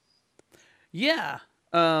 Yeah,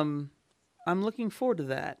 I'm looking forward to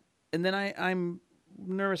that. And then I'm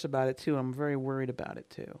nervous about it too. I'm very worried about it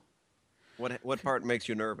too. What part makes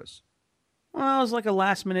you nervous? Well, it was like a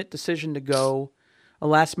last minute decision to go, a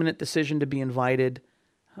last minute decision to be invited.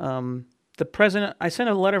 The president, I sent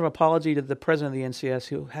a letter of apology to the president of the NCS,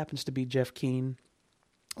 who happens to be Jeff Keane,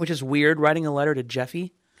 which is weird, writing a letter to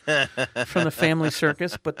Jeffy from the Family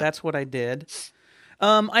Circus, but that's what I did.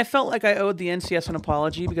 I felt like I owed the NCS an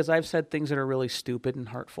apology because I've said things that are really stupid and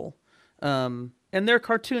hurtful. And they're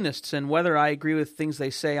cartoonists, and whether I agree with things they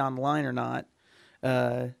say online or not,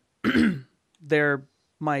 they're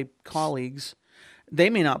my colleagues. They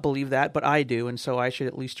may not believe that, but I do, and so I should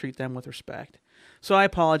at least treat them with respect. So I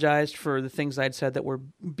apologized for the things I'd said that were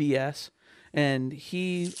BS, and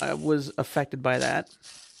he was affected by that.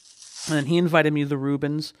 And he invited me to the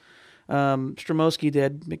Rubens. Stromowski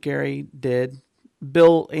did. McGarry did.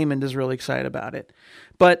 Bill Amond is really excited about it.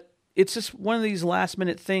 But it's just one of these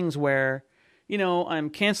last-minute things where,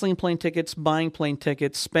 I'm canceling plane tickets, buying plane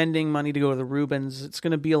tickets, spending money to go to the Rubens. It's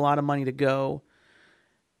going to be a lot of money to go.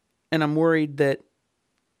 And I'm worried that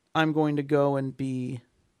I'm going to go and be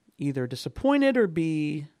either disappointed or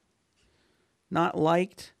be not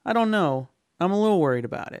liked. I don't know. I'm a little worried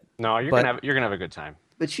about it. No, you're gonna have a good time.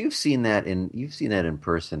 But you've seen that in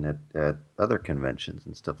person at other conventions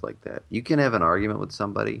and stuff like that. You can have an argument with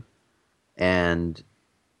somebody, and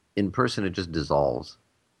in person it just dissolves.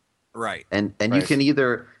 Right. And Right. you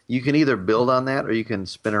can either build on that, or you can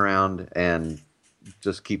spin around and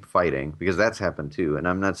just keep fighting, because that's happened too. And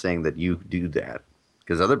I'm not saying that you do that,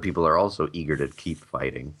 because other people are also eager to keep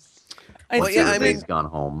fighting. Everybody's gone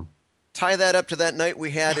home. Tie that up to that night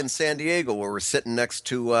we had in San Diego, where we're sitting next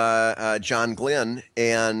to John Glenn,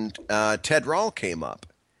 and Ted Rawl came up,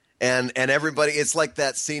 and everybody. It's like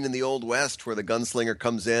that scene in the Old West where the gunslinger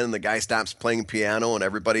comes in, and the guy stops playing piano, and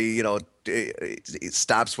everybody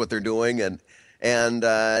stops what they're doing, and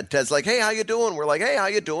Ted's like, "Hey, how you doing?" We're like, "Hey, how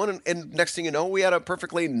you doing?" And next thing you know, we had a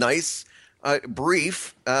perfectly nice,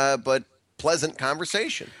 brief, but pleasant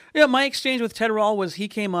conversation. Yeah, my exchange with Ted Rawl was he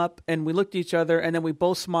came up and we looked at each other and then we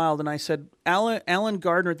both smiled and I said, Alan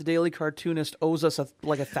Gardner at the Daily Cartoonist owes us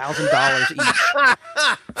like $1,000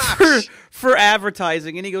 each for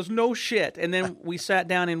advertising. And he goes, no shit. And then we sat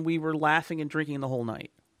down and we were laughing and drinking the whole night.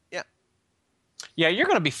 Yeah. Yeah, you're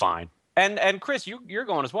going to be fine. And Chris, you're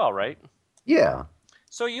going as well, right? Yeah.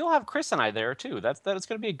 So you'll have Chris and I there too.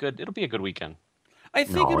 It'll be a good weekend. I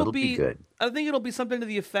think No, it'll be good. I think it'll be something to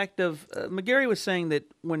the effect of McGarry was saying that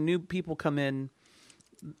when new people come in,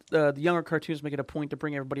 the younger cartoonists make it a point to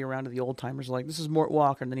bring everybody around to the old timers. Like, this is Mort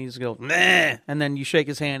Walker, and then he just goes, meh, and then you shake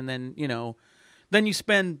his hand, and then then you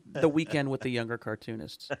spend the weekend with the younger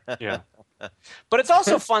cartoonists. Yeah. But it's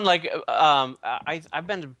also fun. Like, I've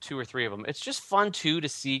been to 2 or 3 of them. It's just fun too to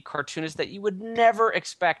see cartoonists that you would never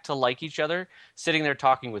expect to like each other sitting there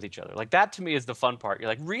talking with each other. Like, that to me is the fun part. You're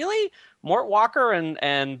like, really, Mort Walker and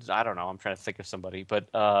I don't know. I'm trying to think of somebody, but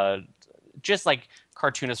just like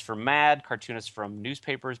cartoonists from Mad, cartoonists from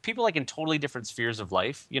newspapers, people like in totally different spheres of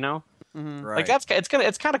life. Mm-hmm. Right. Like it's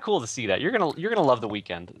kind of cool to see that. You're gonna love the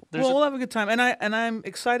weekend. We'll have a good time, and I'm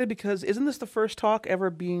excited because isn't this the first talk ever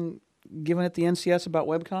being given at the NCS about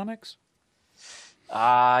webcomics?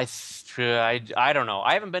 I don't know.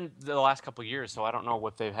 I haven't been the last couple of years, so I don't know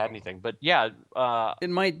if they've had anything. But yeah, it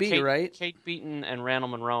might be right. Kate Beaton and Randall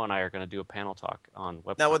Monroe and I are going to do a panel talk on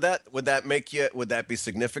webcomics. Now, would that be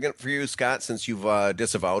significant for you, Scott, since you've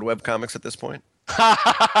disavowed webcomics at this point?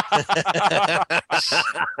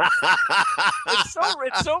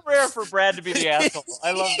 It's so rare for Brad to be the asshole.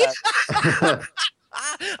 I love that.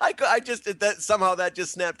 I just somehow that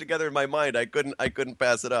just snapped together in my mind. I couldn't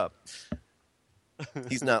pass it up.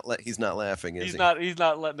 He's not laughing, is he? He's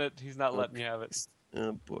not letting it. He's not letting you have it.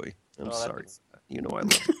 Oh boy, I'm sorry. You know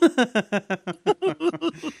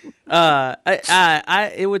I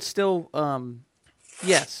love It would still,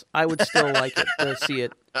 yes, I would still like it to see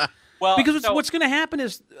it. Well, because what's going to happen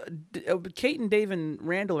is Kate and Dave and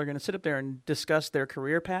Randall are going to sit up there and discuss their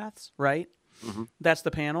career paths, right? Mm-hmm. That's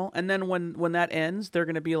the panel, and then when that ends, they're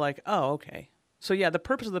going to be like, "Oh, okay." So yeah, the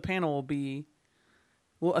purpose of the panel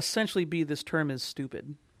will essentially be this term is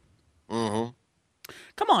stupid. Mm-hmm.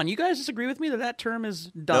 Come on, you guys disagree with me that term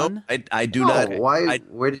is done? Nope, I do No, not. why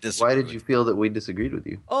did you feel that we disagreed with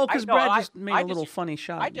you? Oh, because Brad just made a little disagree. funny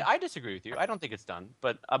shot. I disagree with you. I don't think it's done.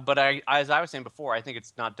 But as I was saying before, I think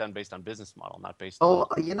it's not done based on business model, not based on...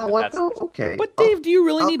 Oh, you know what? No, okay. But Dave, do you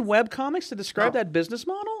really need webcomics to describe that business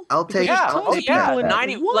model? I'll take. I'll take people in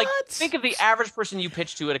 90. What? Like, think of the average person you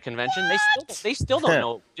pitch to at a convention. They still don't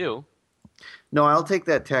know what to do. No, I'll take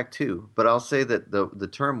that tack too. But I'll say that the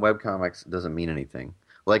term webcomics doesn't mean anything.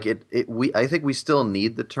 Like I think we still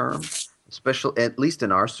need the term, at least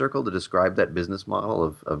in our circle, to describe that business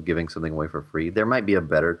model of giving something away for free. There might be a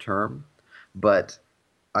better term, but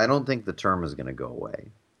I don't think the term is going to go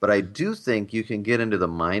away. But I do think you can get into the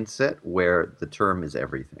mindset where the term is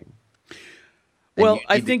everything. Well,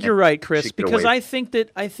 I think you're right, Chris, because I think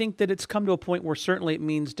that it's come to a point where certainly it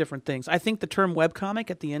means different things. I think the term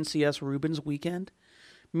webcomic at the NCS Rubens weekend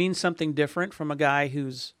means something different from a guy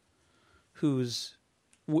who's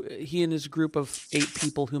he and his group of 8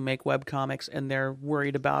 people who make webcomics, and they're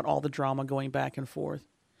worried about all the drama going back and forth.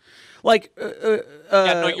 Like You're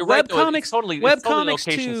right. webcomics, It's totally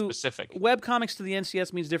location specific. Webcomics to the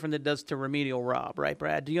NCS means different than it does to Remedial Rob, right,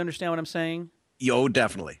 Brad? Do you understand what I'm saying? Yo,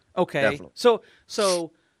 definitely. Okay. Definitely. So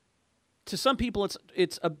to some people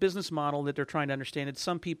it's a business model that they're trying to understand. To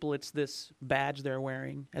some people it's this badge they're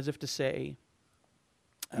wearing as if to say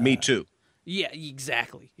Me too. Yeah,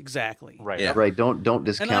 exactly. Right. Yeah. Right. Don't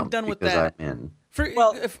discount. And I'm done with because that. I'm in.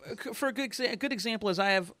 For a good example is I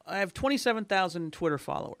have 27,000 Twitter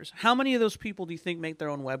followers. How many of those people do you think make their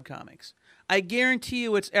own webcomics? I guarantee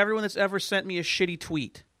you it's everyone that's ever sent me a shitty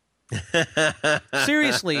tweet.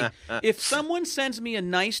 Seriously, if someone sends me a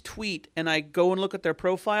nice tweet and I go and look at their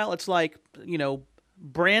profile, it's like,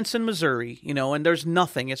 Branson, Missouri, and there's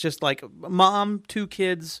nothing. It's just like mom, 2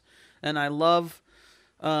 kids, and I love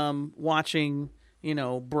watching,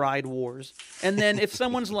 Bride Wars. And then if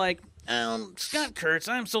someone's like, Scott Kurtz,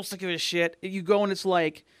 I'm so sick of his shit, you go and it's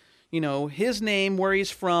like, his name, where he's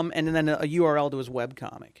from, and then a URL to his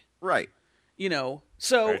webcomic. Right.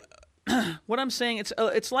 So Right. What I'm saying,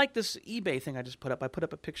 it's like this eBay thing I just put up. I put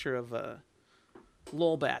up a picture of a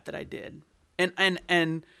Lolbat that I did. And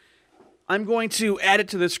I'm going to add it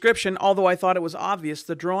to the description, although I thought it was obvious.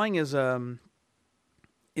 The drawing is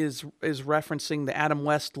referencing the Adam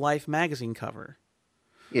West Life magazine cover.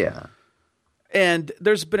 Yeah. And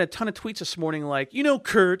there's been a ton of tweets this morning like,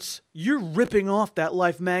 Kurtz, you're ripping off that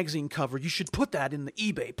Life magazine cover. You should put that in the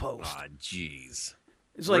eBay post. Ah, jeez.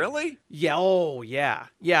 It's like, really? Yeah. Oh, yeah.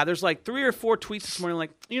 Yeah. There's like 3 or 4 tweets this morning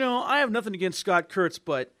like, I have nothing against Scott Kurtz,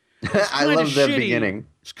 but I love that beginning.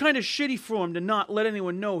 It's kind of shitty for him to not let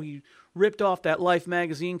anyone know he ripped off that Life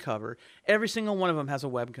magazine cover. Every single one of them has a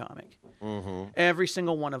webcomic. Mm-hmm. Every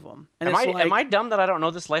single one of them. And am I dumb that I don't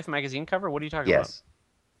know this Life magazine cover? What are you talking about? Yes.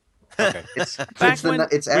 Okay. It's when-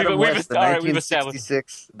 it's Adam We've West, the all right, we've established.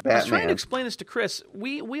 1966 I was trying to Batman. explain this to Chris.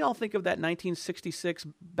 We all think of that 1966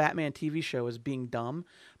 Batman TV show as being dumb,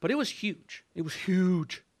 but it was huge. It was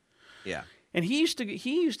huge. Yeah. And he used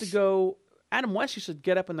to go. Adam West used to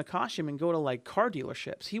get up in the costume and go to like car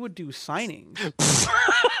dealerships. He would do signings.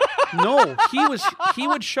 No, he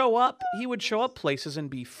would show up. He would show up places and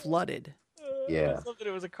be flooded. Yeah. Something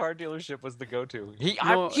it was a car dealership was the go-to.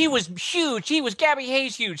 No. He was huge. He was Gabby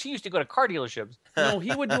Hayes huge. He used to go to car dealerships. No,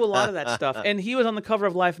 he would do a lot of that stuff. And he was on the cover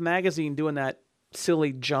of Life magazine doing that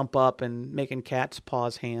silly jump up and making cats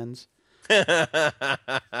paws hands. And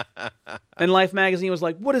Life magazine was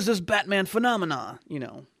like, "What is this Batman phenomena?" You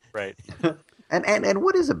know. Right. And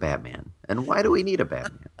what is a Batman? And why do we need a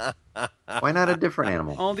Batman? Why not a different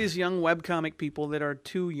animal? All these young webcomic people that are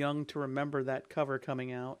too young to remember that cover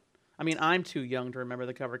coming out. I mean, I'm too young to remember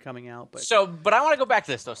the cover coming out, but But I want to go back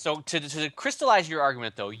to this though. So to crystallize your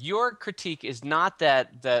argument though, your critique is not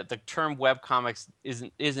that the term webcomics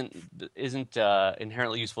isn't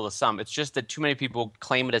inherently useful to some. It's just that too many people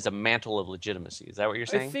claim it as a mantle of legitimacy. Is that what you're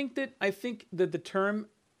saying? I think that the term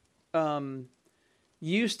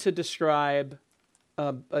used to describe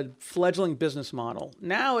a fledgling business model.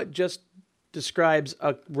 Now it just describes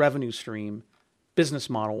a revenue stream, business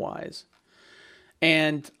model wise.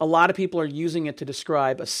 And a lot of people are using it to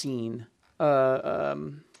describe a scene, a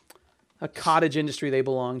cottage industry they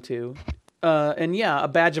belong to, and a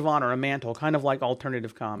badge of honor, a mantle, kind of like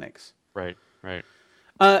alternative comics. Right.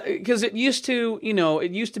 Because it used to be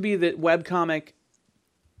that webcomic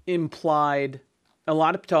implied to a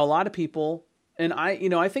lot of people. And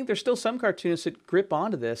I think there's still some cartoonists that grip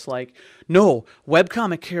onto this. Like, no,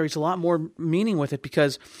 webcomic carries a lot more meaning with it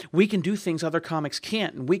because we can do things other comics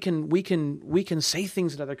can't, and we can say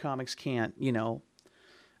things that other comics can't.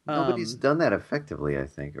 Nobody's done that effectively, I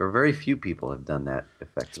think, or very few people have done that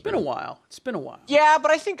effectively. It's been a while. Yeah, but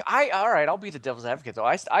I think I'll be the devil's advocate though.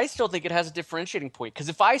 I still think it has a differentiating point because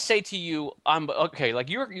if I say to you, I'm okay, like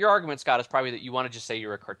your argument, Scott, is probably that you want to just say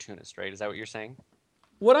you're a cartoonist, right? Is that what you're saying?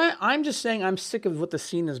 I'm just saying I'm sick of what the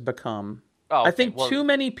scene has become. Oh, okay. I think too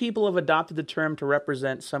many people have adopted the term to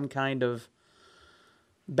represent some kind of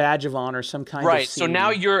badge of honor, some kind of right. scene. So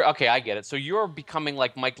now you're okay. I get it. So you're becoming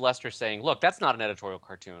like Mike Lester saying, "Look, that's not an editorial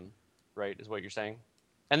cartoon," right? Is what you're saying?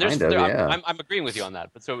 And I'm agreeing with you on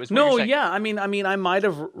that. But so it's what you're saying. Yeah. I mean, I might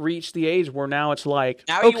have reached the age where now it's like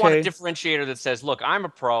now you want a differentiator that says, "Look, I'm a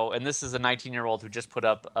pro, and this is a 19-year-old who just put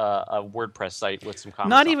up a WordPress site with some comments."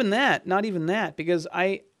 Not even that, because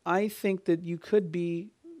I think that you could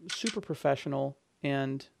be super professional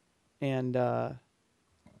and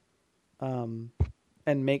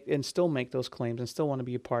still make those claims and still want to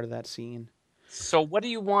be a part of that scene. So what do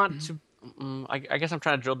you want to? I guess I'm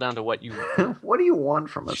trying to drill down to what you. What do you want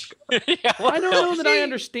from us? Yeah, I don't know that I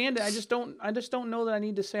understand it. I just don't know that I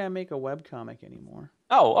need to say I make a webcomic anymore.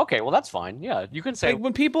 Oh, okay. Well, that's fine. Yeah, you can say. Like,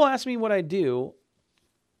 when people ask me what I do,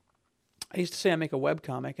 I used to say I make a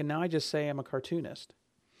webcomic, and now I just say I'm a cartoonist.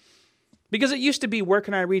 Because it used to be, where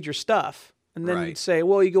can I read your stuff? And then you'd say,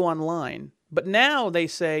 well, you go online. But now I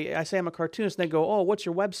say I'm a cartoonist, and they go, oh, what's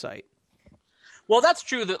your website? Well, that's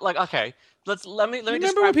true. That let me.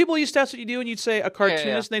 Remember when people used to ask what you do, and you'd say a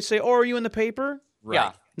cartoonist, and they'd say, oh, are you in the paper? Right.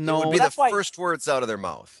 Yeah. No. It would be that's the why first words out of their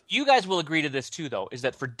mouth. you guys will agree to this too, though, is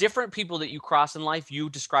that for different people that you cross in life, you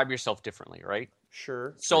describe yourself differently, right?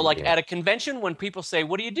 Sure. So, like at a convention, when people say,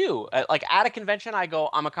 "What do you do?" Like at a convention, I go,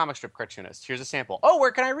 "I'm a comic strip cartoonist. Here's a sample." Oh,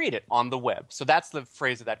 where can I read it? On the web. So that's the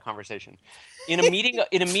phrase of that conversation. In a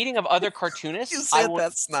meeting of other cartoonists, You said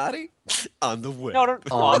that snotty? On the web. No,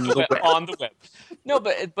 on the web. On the web. No,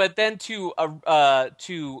 but then to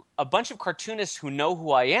a bunch of cartoonists who know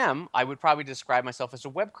who I am, I would probably describe myself as a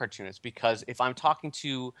web cartoonist, because if I'm talking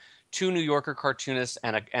to two New Yorker cartoonists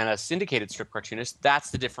and a syndicated strip cartoonist,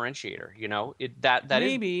 that's the differentiator. You know, that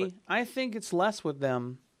Maybe. is. I think it's less with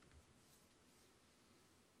them.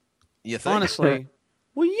 You think? Honestly.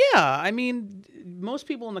 Well, yeah. I mean, most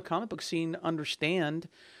people in the comic book scene understand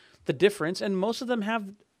the difference, and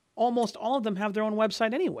almost all of them have their own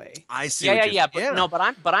website anyway. I see. Yeah.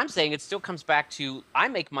 But I'm saying it still comes back to, I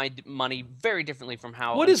make my money very differently from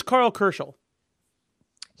how. What is Carl Kerschel?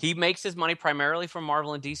 He makes his money primarily from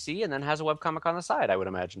Marvel and DC, and then has a webcomic on the side, I would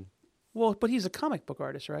imagine. Well, but he's a comic book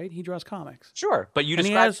artist, right? He draws comics. Sure, but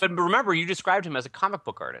but remember, you described him as a comic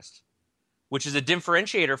book artist, which is a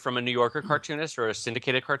differentiator from a New Yorker cartoonist or a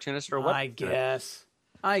syndicated cartoonist or a web.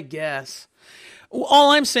 I guess. Well, all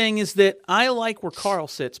I'm saying is that I like where Carl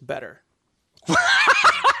sits better.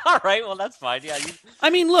 All right, well that's fine. Yeah, you I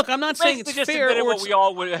mean, look, I'm not saying it's basically just fair. admitted Or what it's- we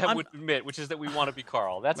all would admit, which is that we want to be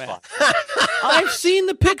Carl. That's Man. fine. I've seen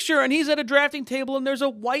the picture, and he's at a drafting table, and there's a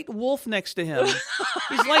white wolf next to him.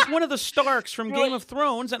 He's like one of the Starks from Game of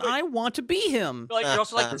Thrones, and I want to be him. You're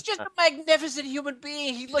also like, he's just a magnificent human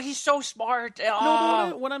being. He's so smart. No,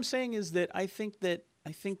 but what I'm saying is that I think that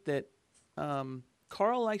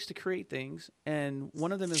Carl likes to create things, and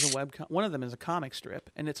one of them is one of them is a comic strip,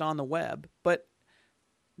 and it's on the web. But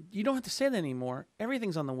you don't have to say that anymore.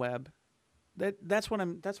 Everything's on the web. That's what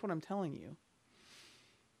I'm telling you.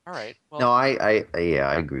 All right. Well, No, I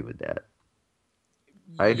agree with that.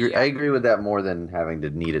 I agree with that more than having to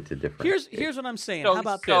need it to differentiate. Here's what I'm saying. So- How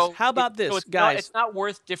about so this? How about this, it's guys? It's not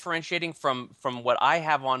worth differentiating from what I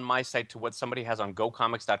have on my site to what somebody has on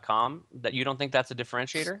GoComics.com. That you don't think that's a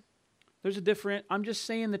differentiator? There's a different. I'm just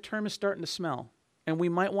saying the term is starting to smell, and we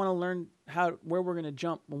might want to learn where we're going to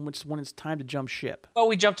jump when it's time to jump ship. Well,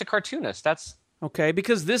 we jump to cartoonist. That's Okay,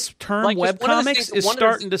 because this term Like, just one of the webcomics things- is one of the-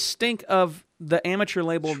 starting to stink of the amateur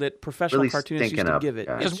label that professional Really cartoonists used stinking to up, give it.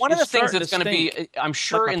 guys. because It's- one of the it's things starting that's to going to be, stink. I'm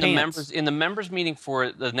sure Like in my the pants. members meeting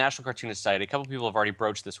for the National Cartoonist Society, a couple people have already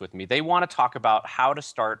broached this with me. They want to talk about how to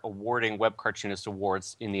start awarding web cartoonist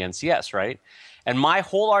awards in the NCS, right? And my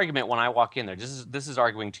whole argument when I walk in there, this is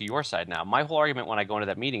arguing to your side now. My whole argument when I go into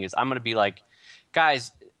that meeting is I'm going to be like,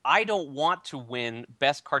 guys, I don't want to win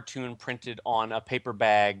best cartoon printed on a paper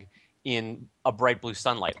bag in a bright blue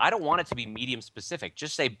sunlight. I don't want it to be medium specific.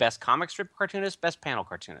 Just say best comic strip cartoonist, best panel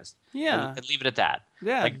cartoonist. Yeah. And leave it at that.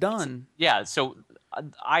 Yeah, Like, done. Yeah, so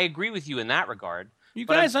I agree with you in that regard. You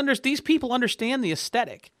but guys these people understand the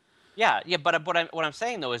aesthetic. Yeah, but what I'm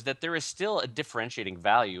saying though is that there is still a differentiating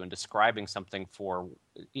value in describing something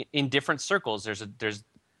in different circles. There's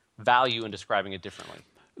value in describing it differently.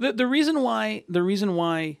 The reason why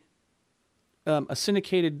a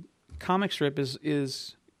syndicated comic strip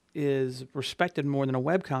is respected more than a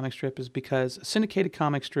web comic strip is because a syndicated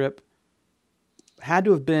comic strip had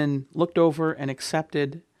to have been looked over and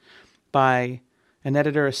accepted by an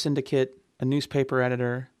editor, a syndicate, a newspaper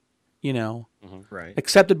editor, Right.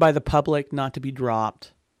 accepted by the public, not to be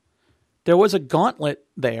dropped. There was a gauntlet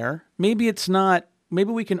there. Maybe it's not.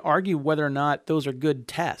 Maybe we can argue whether or not those are good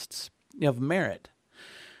tests of merit,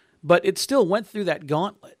 but it still went through that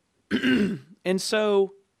gauntlet, and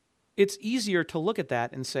so it's easier to look at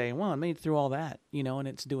that and say, well, it made it through all that, and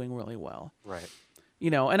it's doing really well. Right.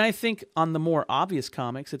 And I think on the more obvious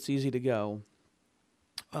comics, it's easy to go,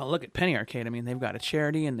 well, look at Penny Arcade. I mean, they've got a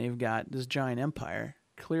charity and they've got this giant empire.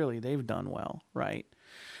 Clearly, they've done well, right?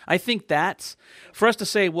 I think that's, for us to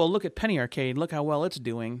say, well, look at Penny Arcade, look how well it's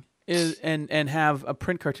doing, and have a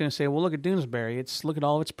print cartoonist say, well, look at Doonesbury, look at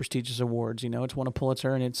all of its prestigious awards, it's won a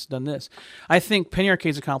Pulitzer and it's done this. I think Penny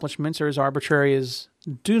Arcade's accomplishments are as arbitrary as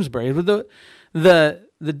Doonesbury. But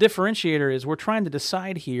the differentiator is we're trying to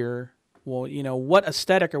decide here, well, what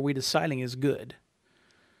aesthetic are we deciding is good?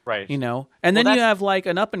 Right. And then you have like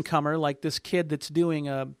an up-and-comer like this kid that's doing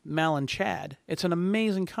a Malin Chad. It's an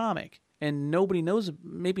amazing comic, and nobody knows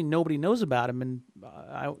about him, and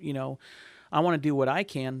I want to do what I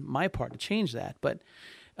can, my part, to change that. But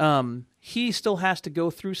he still has to go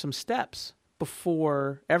through some steps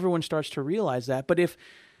before everyone starts to realize that. But if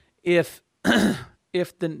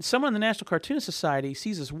someone in the National Cartoonist Society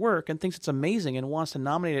sees his work and thinks it's amazing and wants to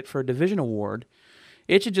nominate it for a division award,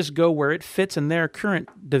 it should just go where it fits in their current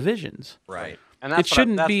divisions. Right. And that's It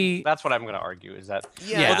shouldn't that's, be- That's what I'm going to argue is that.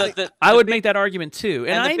 Yeah. Well, I would make that argument too.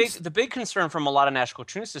 And the big concern from a lot of National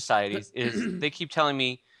Cartoonist Societies is they keep telling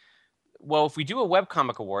me, well, if we do a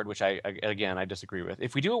webcomic award, which I disagree with.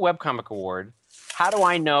 If we do a webcomic award, how do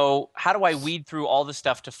I weed through all the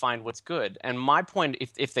stuff to find what's good? And my point,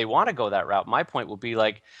 if they want to go that route, my point will be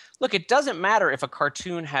like, look, it doesn't matter if a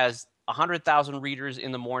cartoon has 100,000 readers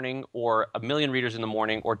in the morning or 1 million readers in the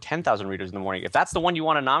morning or 10,000 readers in the morning. If that's the one you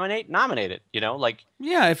want to nominate it,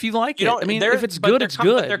 Yeah, if you like it. I mean, if it's but good, they're it's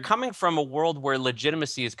good. They're coming from a world where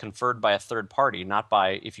legitimacy is conferred by a third party, not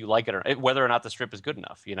by if you like it or whether or not the strip is good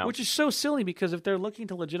enough, Which is so silly because if they're looking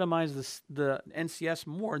to legitimize the NCS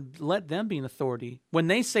more, let them be an authority. When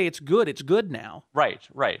they say it's good now. Right.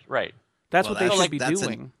 That's what they should be that's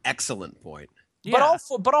doing. An excellent point. Yeah.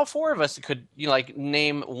 But all four of us could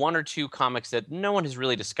name one or two comics that no one has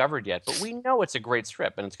really discovered yet, but we know it's a great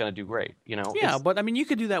strip and it's going to do great. Yeah, but I mean, you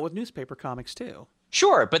could do that with newspaper comics too.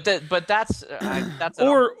 Sure, but that's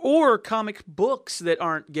or comic books that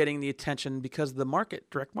aren't getting the attention because the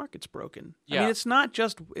direct market's broken. Yeah. I mean, it's not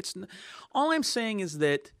just all I'm saying is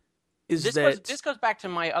that this goes back to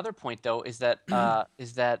my other point though is that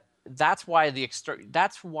that's why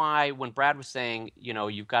that's why when Brad was saying,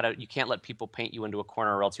 you can't let people paint you into a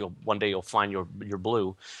corner, or else one day you'll find your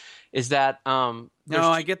blue. Is that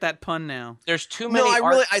I get that pun now. There's too many.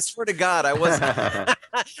 No, I swear to God, I was.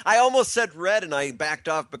 I almost said red, and I backed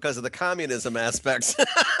off because of the communism aspects.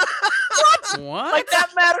 What? Like that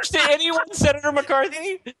matters to anyone, Senator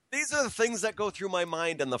McCarthy? These are the things that go through my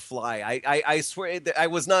mind on the fly. I swear I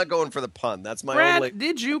was not going for the pun. That's my Brad, only.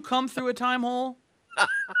 did you come through a time hole?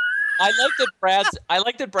 I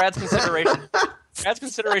like that Brad's consideration. Brad's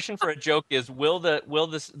consideration for a joke is will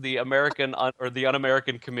the American or the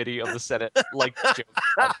un-American committee of the Senate like the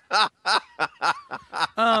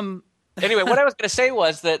joke? Anyway, what I was going to say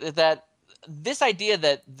was that this idea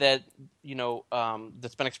that that's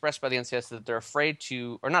been expressed by the NCS, that they're afraid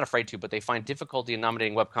to, or not afraid to, but they find difficulty in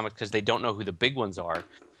nominating webcomics because they don't know who the big ones are.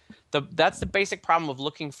 That's the basic problem of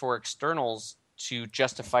looking for externals to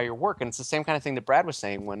justify your work, and it's the same kind of thing that Brad was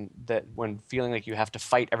saying when feeling like you have to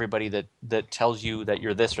fight everybody that tells you that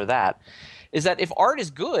you're this or that. Is that if art is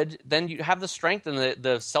good, then you have the strength and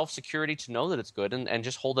the self-security to know that it's good and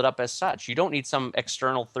just hold it up as such. You don't need some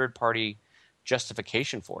external third-party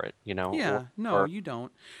justification for it, Yeah, you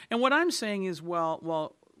don't. And what I'm saying is,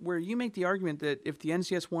 well, where you make the argument that if the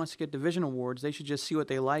NCS wants to get division awards, they should just see what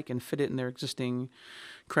they like and fit it in their existing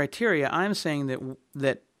criteria. I'm saying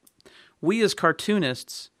that we as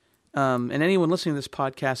cartoonists, and anyone listening to this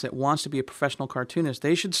podcast that wants to be a professional cartoonist,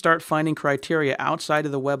 they should start finding criteria outside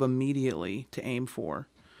of the web immediately to aim for.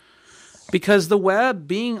 Because the web,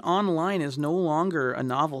 being online, is no longer a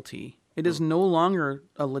novelty. It is no longer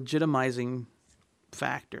a legitimizing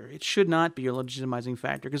factor. It should not be a legitimizing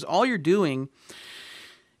factor, because all you're doing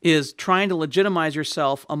is trying to legitimize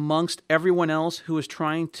yourself amongst everyone else who is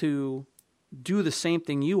trying to do the same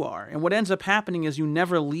thing you are. And what ends up happening is you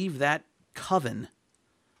never leave that coven.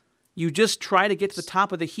 You just try to get to the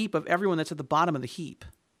top of the heap of everyone that's at the bottom of the heap.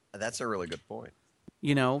 That's a really good point.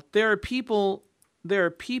 There are people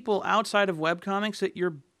outside of webcomics that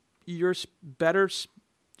your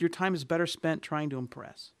time is better spent trying to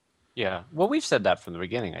impress. Yeah. Well, we've said that from the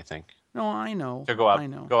beginning, I think. No, I know. To go out, I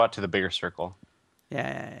know. Go out to the bigger circle.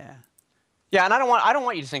 Yeah. Yeah, and I don't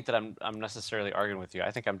want you to think that I'm necessarily arguing with you.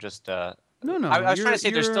 I think I'm just No. I was trying to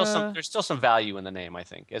say there's still some value in the name, I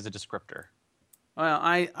think, as a descriptor. Well,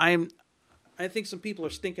 I think some people are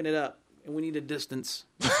stinking it up, and we need a distance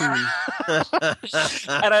between.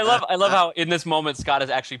 And I love how in this moment Scott is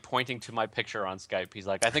actually pointing to my picture on Skype. He's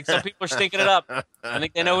like, I think some people are stinking it up. I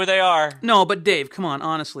think they know who they are. No, but Dave, come on,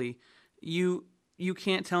 honestly, you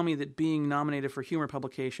can't tell me that being nominated for humor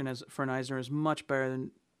publication for an Eisner is much better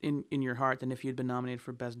than in your heart than if you'd been nominated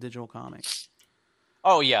for Best Digital Comic.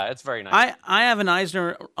 Oh yeah, it's very nice. I have an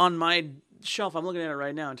Eisner on my shelf. I'm looking at it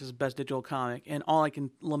right now. It says Best Digital Comic, and all I can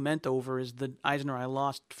lament over is the Eisner I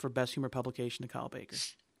lost for Best Humor Publication to Kyle Baker.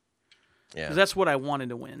 Yeah, because that's what I wanted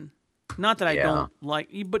to win. Not that I don't like,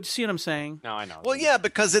 but see what I'm saying? No, I know. Well, yeah,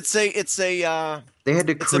 because it's a they had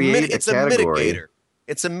to create a category. Mitigator.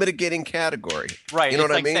 It's a mitigating category. Right. You know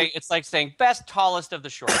what I mean? It's like saying best tallest of the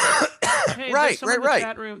short. Hey, right.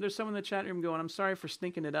 There's someone in the chat room going, I'm sorry for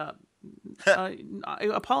stinking it up.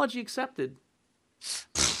 Apology accepted.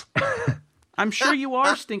 I'm sure you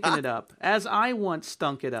are stinking it up, as I once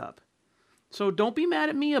stunk it up. So don't be mad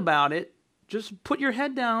at me about it. Just put your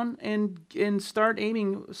head down and start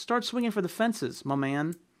swinging for the fences, my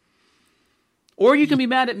man. Or you can be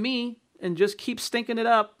mad at me and just keep stinking it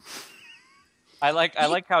up. I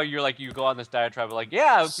like how you go on this diatribe like,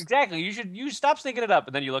 yeah, exactly. You should stop stinking it up,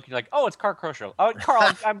 and then you look and you're like, oh, it's Carl Kroschel. Oh,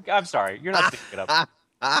 Carl, I'm sorry, you're not stinking it up.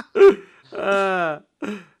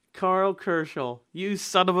 Carl Kroschel, you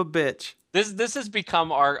son of a bitch. This has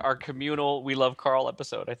become our communal "We Love Carl"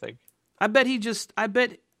 episode. I think. I bet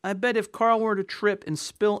if Carl were to trip and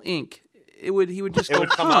spill ink, he would just go,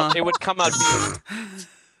 come out. It would come out.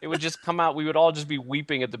 It would just come out. We would all just be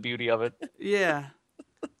weeping at the beauty of it. Yeah.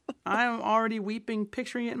 I'm already weeping,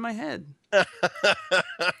 picturing it in my head.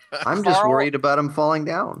 I'm just worried about him falling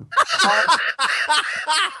down.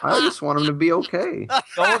 I just want him to be okay.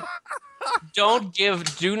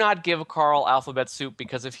 Do not give Carl alphabet soup,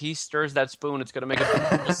 because if he stirs that spoon, it's going to make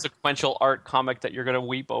a sequential art comic that you're going to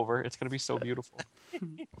weep over. It's going to be so beautiful.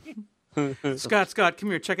 Scott, come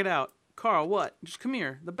here, check it out. Carl, what? Just come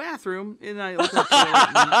here. The bathroom. And I look at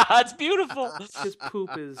it. It's beautiful. His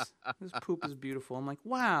poop is beautiful. I'm like,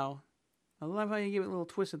 wow. I love how you give it a little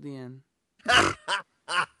twist at the end.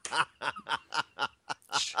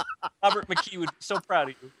 Robert McKee would be so proud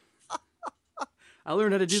of you. I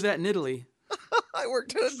learned how to do that in Italy. I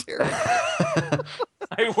worked at a dairy.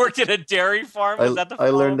 I worked at a dairy farm. Was that the I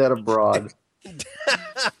learned that abroad.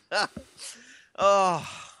 Oh,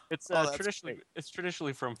 It's that's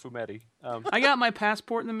traditionally from Fumetti. I got my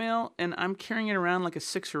passport in the mail, and I'm carrying it around like a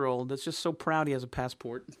 6-year-old that's just so proud he has a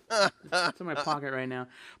passport. It's in my pocket right now.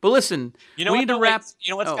 But listen, You know we what? need to wrap.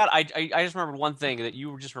 You know what, Oh. Scott? I just remembered one thing that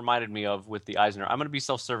you just reminded me of with the Eisner. I'm going to be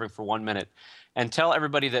self-serving for 1 minute and tell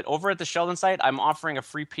everybody that over at the Sheldon site, I'm offering a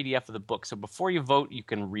free PDF of the book. So before you vote, you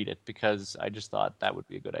can read it because I just thought that would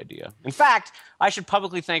be a good idea. In fact, I should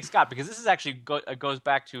publicly thank Scott because this is actually goes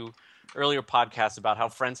back to earlier podcasts about how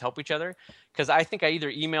friends help each other. Because I think I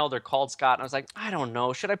either emailed or called Scott and I was like, I don't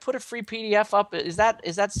know, should I put a free PDF up? Is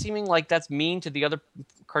that seeming like that's mean to the other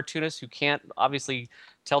cartoonists who can't obviously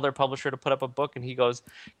tell their publisher to put up a book? And he goes,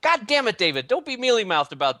 God damn it, David, don't be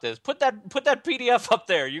mealy-mouthed about this. Put that PDF up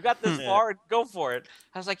there. You got this far, go for it.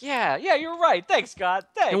 I was like, yeah, you're right. Thanks, Scott.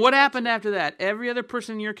 Thanks. And what happened after that? Every other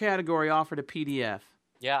person in your category offered a PDF.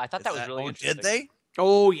 Yeah, I thought that was really interesting. Did they?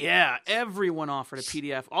 Oh, yeah. Everyone offered a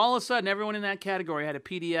PDF. All of a sudden, everyone in that category had a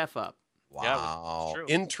PDF up. Wow. Yeah,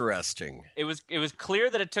 interesting. It was clear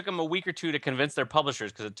that it took them a week or two to convince their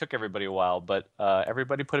publishers because it took everybody a while, but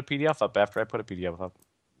everybody put a PDF up after I put a PDF up.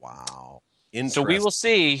 Wow. So we will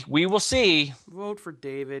see. We will see. Vote for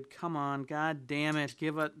David. Come on. God damn it.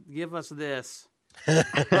 Give us this.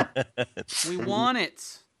 We want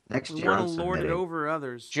it. Next We year, want I'm to lord it submitting. over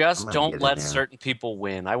others. Just I'm gonna don't get let in there. certain people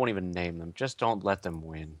win. I won't even name them. Just don't let them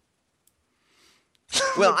win.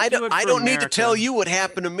 Well, I Do it don't for need to America. tell you what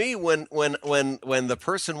happened to me when the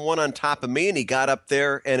person won on top of me and he got up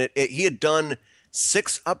there and he had done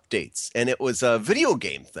 6 updates and it was a video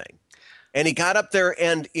game thing. And he got up there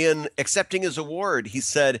and in accepting his award, he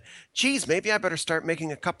said, geez, maybe I better start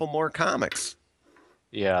making a couple more comics.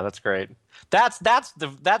 Yeah, that's great. That's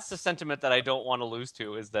the sentiment that I don't want to lose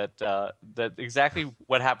to is that that exactly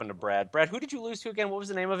what happened to Brad. Brad, who did you lose to again? What was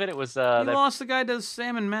the name of it? It was You lost the guy to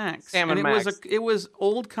Sam and Max. Sam and it Max. it was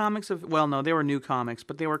old comics of no, they were new comics,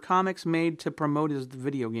 but they were comics made to promote his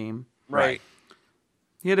video game. right.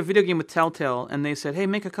 He had a video game with Telltale, and they said, "Hey,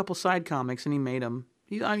 make a couple side comics," and he made them.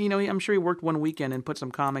 I'm sure he worked one weekend and put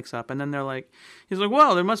some comics up, and then he's like,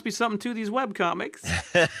 "Well, there must be something to these web comics."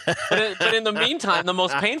 But in the meantime, the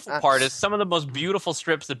most painful part is some of the most beautiful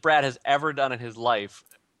strips that Brad has ever done in his life.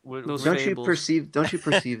 Those Don't you fables. perceive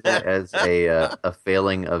that as a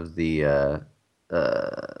failing of the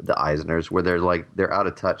Eisners, where they're out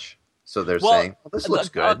of touch, so they're saying, well, "This looks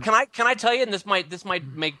good." Can I tell you? And this might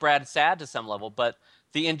make Brad sad to some level, but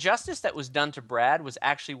the injustice that was done to Brad was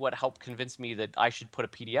actually what helped convince me that I should put a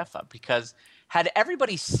PDF up. Because had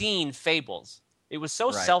everybody seen Fables, it was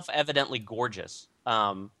so self-evidently gorgeous.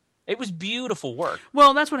 It was beautiful work.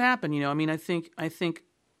 Well, that's what happened. I think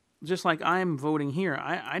just like I'm voting here,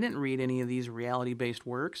 I didn't read any of these reality-based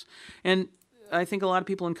works, and I think a lot of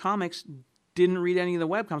people in comics didn't read any of the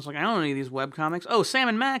webcomics. Like, I don't know any of these webcomics. Oh, Sam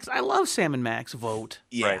and Max. I love Sam and Max. Vote.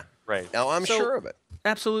 Yeah. Right. Oh, I'm sure of it.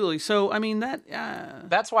 Absolutely. So, I mean,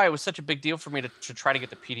 That's why it was such a big deal for me to try to get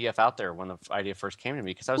the PDF out there when the idea first came to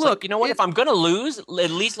me. Because I was Look, like, you know what? If I'm going to lose, at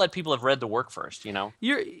least let people have read the work first,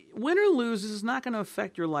 Your win or lose is not going to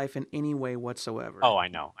affect your life in any way whatsoever. Oh, I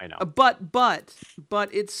know. But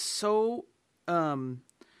it's so,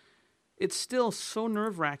 it's still so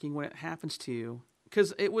nerve-wracking when it happens to you.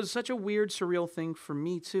 Because it was such a weird, surreal thing for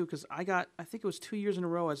me, too. Because I think it was 2 years in a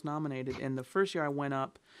row I was nominated. And the first year I went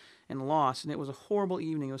up and lost. And it was a horrible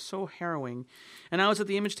evening. It was so harrowing. And I was at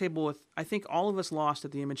the image table with, I think all of us lost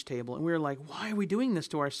at the image table. And we were like, why are we doing this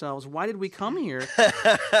to ourselves? Why did we come here?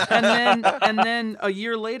 and then a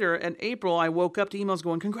year later, in April, I woke up to emails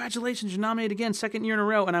going, congratulations, you're nominated again, 2nd year in a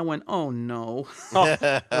row. And I went, oh, no.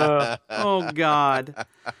 Oh, God.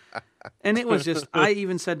 And it was just, I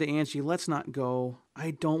even said to Angie, let's not go.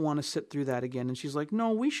 I don't want to sit through that again. And she's like,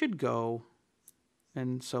 no, we should go.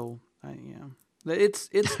 And so, it's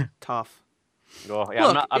tough. Well, yeah,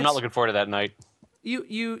 Look, I'm not looking forward to that night.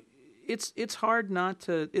 It's hard not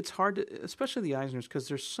to, especially the Eisners, because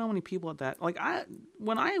there's so many people at that. Like,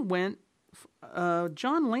 when I went,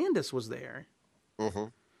 John Landis was there. Mm-hmm.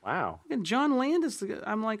 Wow. And John Landis,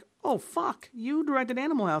 I'm like, oh, fuck, you directed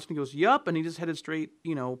Animal House. And he goes, yup. And he just headed straight,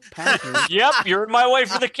 past me. Yep, you're in my way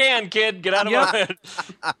for the can, kid. Get out of my head.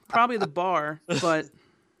 Probably the bar, but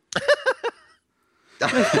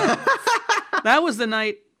that was the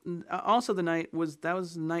night. Also, that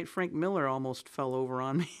was the night Frank Miller almost fell over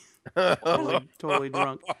on me. totally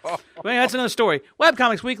drunk. But that's another story.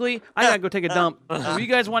 Webcomics Weekly. I gotta go take a dump. So if you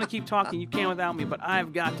guys want to keep talking, you can without me, but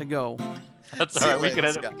I've got to go. That's all right. We can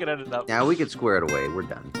edit it up. Yeah, we could square it away. We're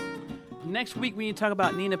done. Next week we need to talk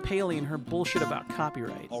about Nina Paley and her bullshit about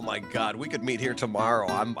copyright. Oh my God, we could meet here tomorrow.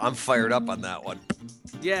 I'm fired up on that one.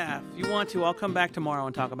 Yeah, if you want to, I'll come back tomorrow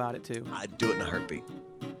and talk about it too. I'd do it in a heartbeat.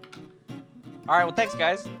 All right. Well, thanks,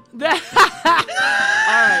 guys. All right.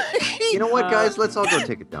 You know what, guys? Let's all go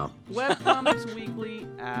take a dump. Webcomics Weekly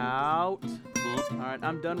out. All right,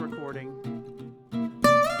 I'm done recording.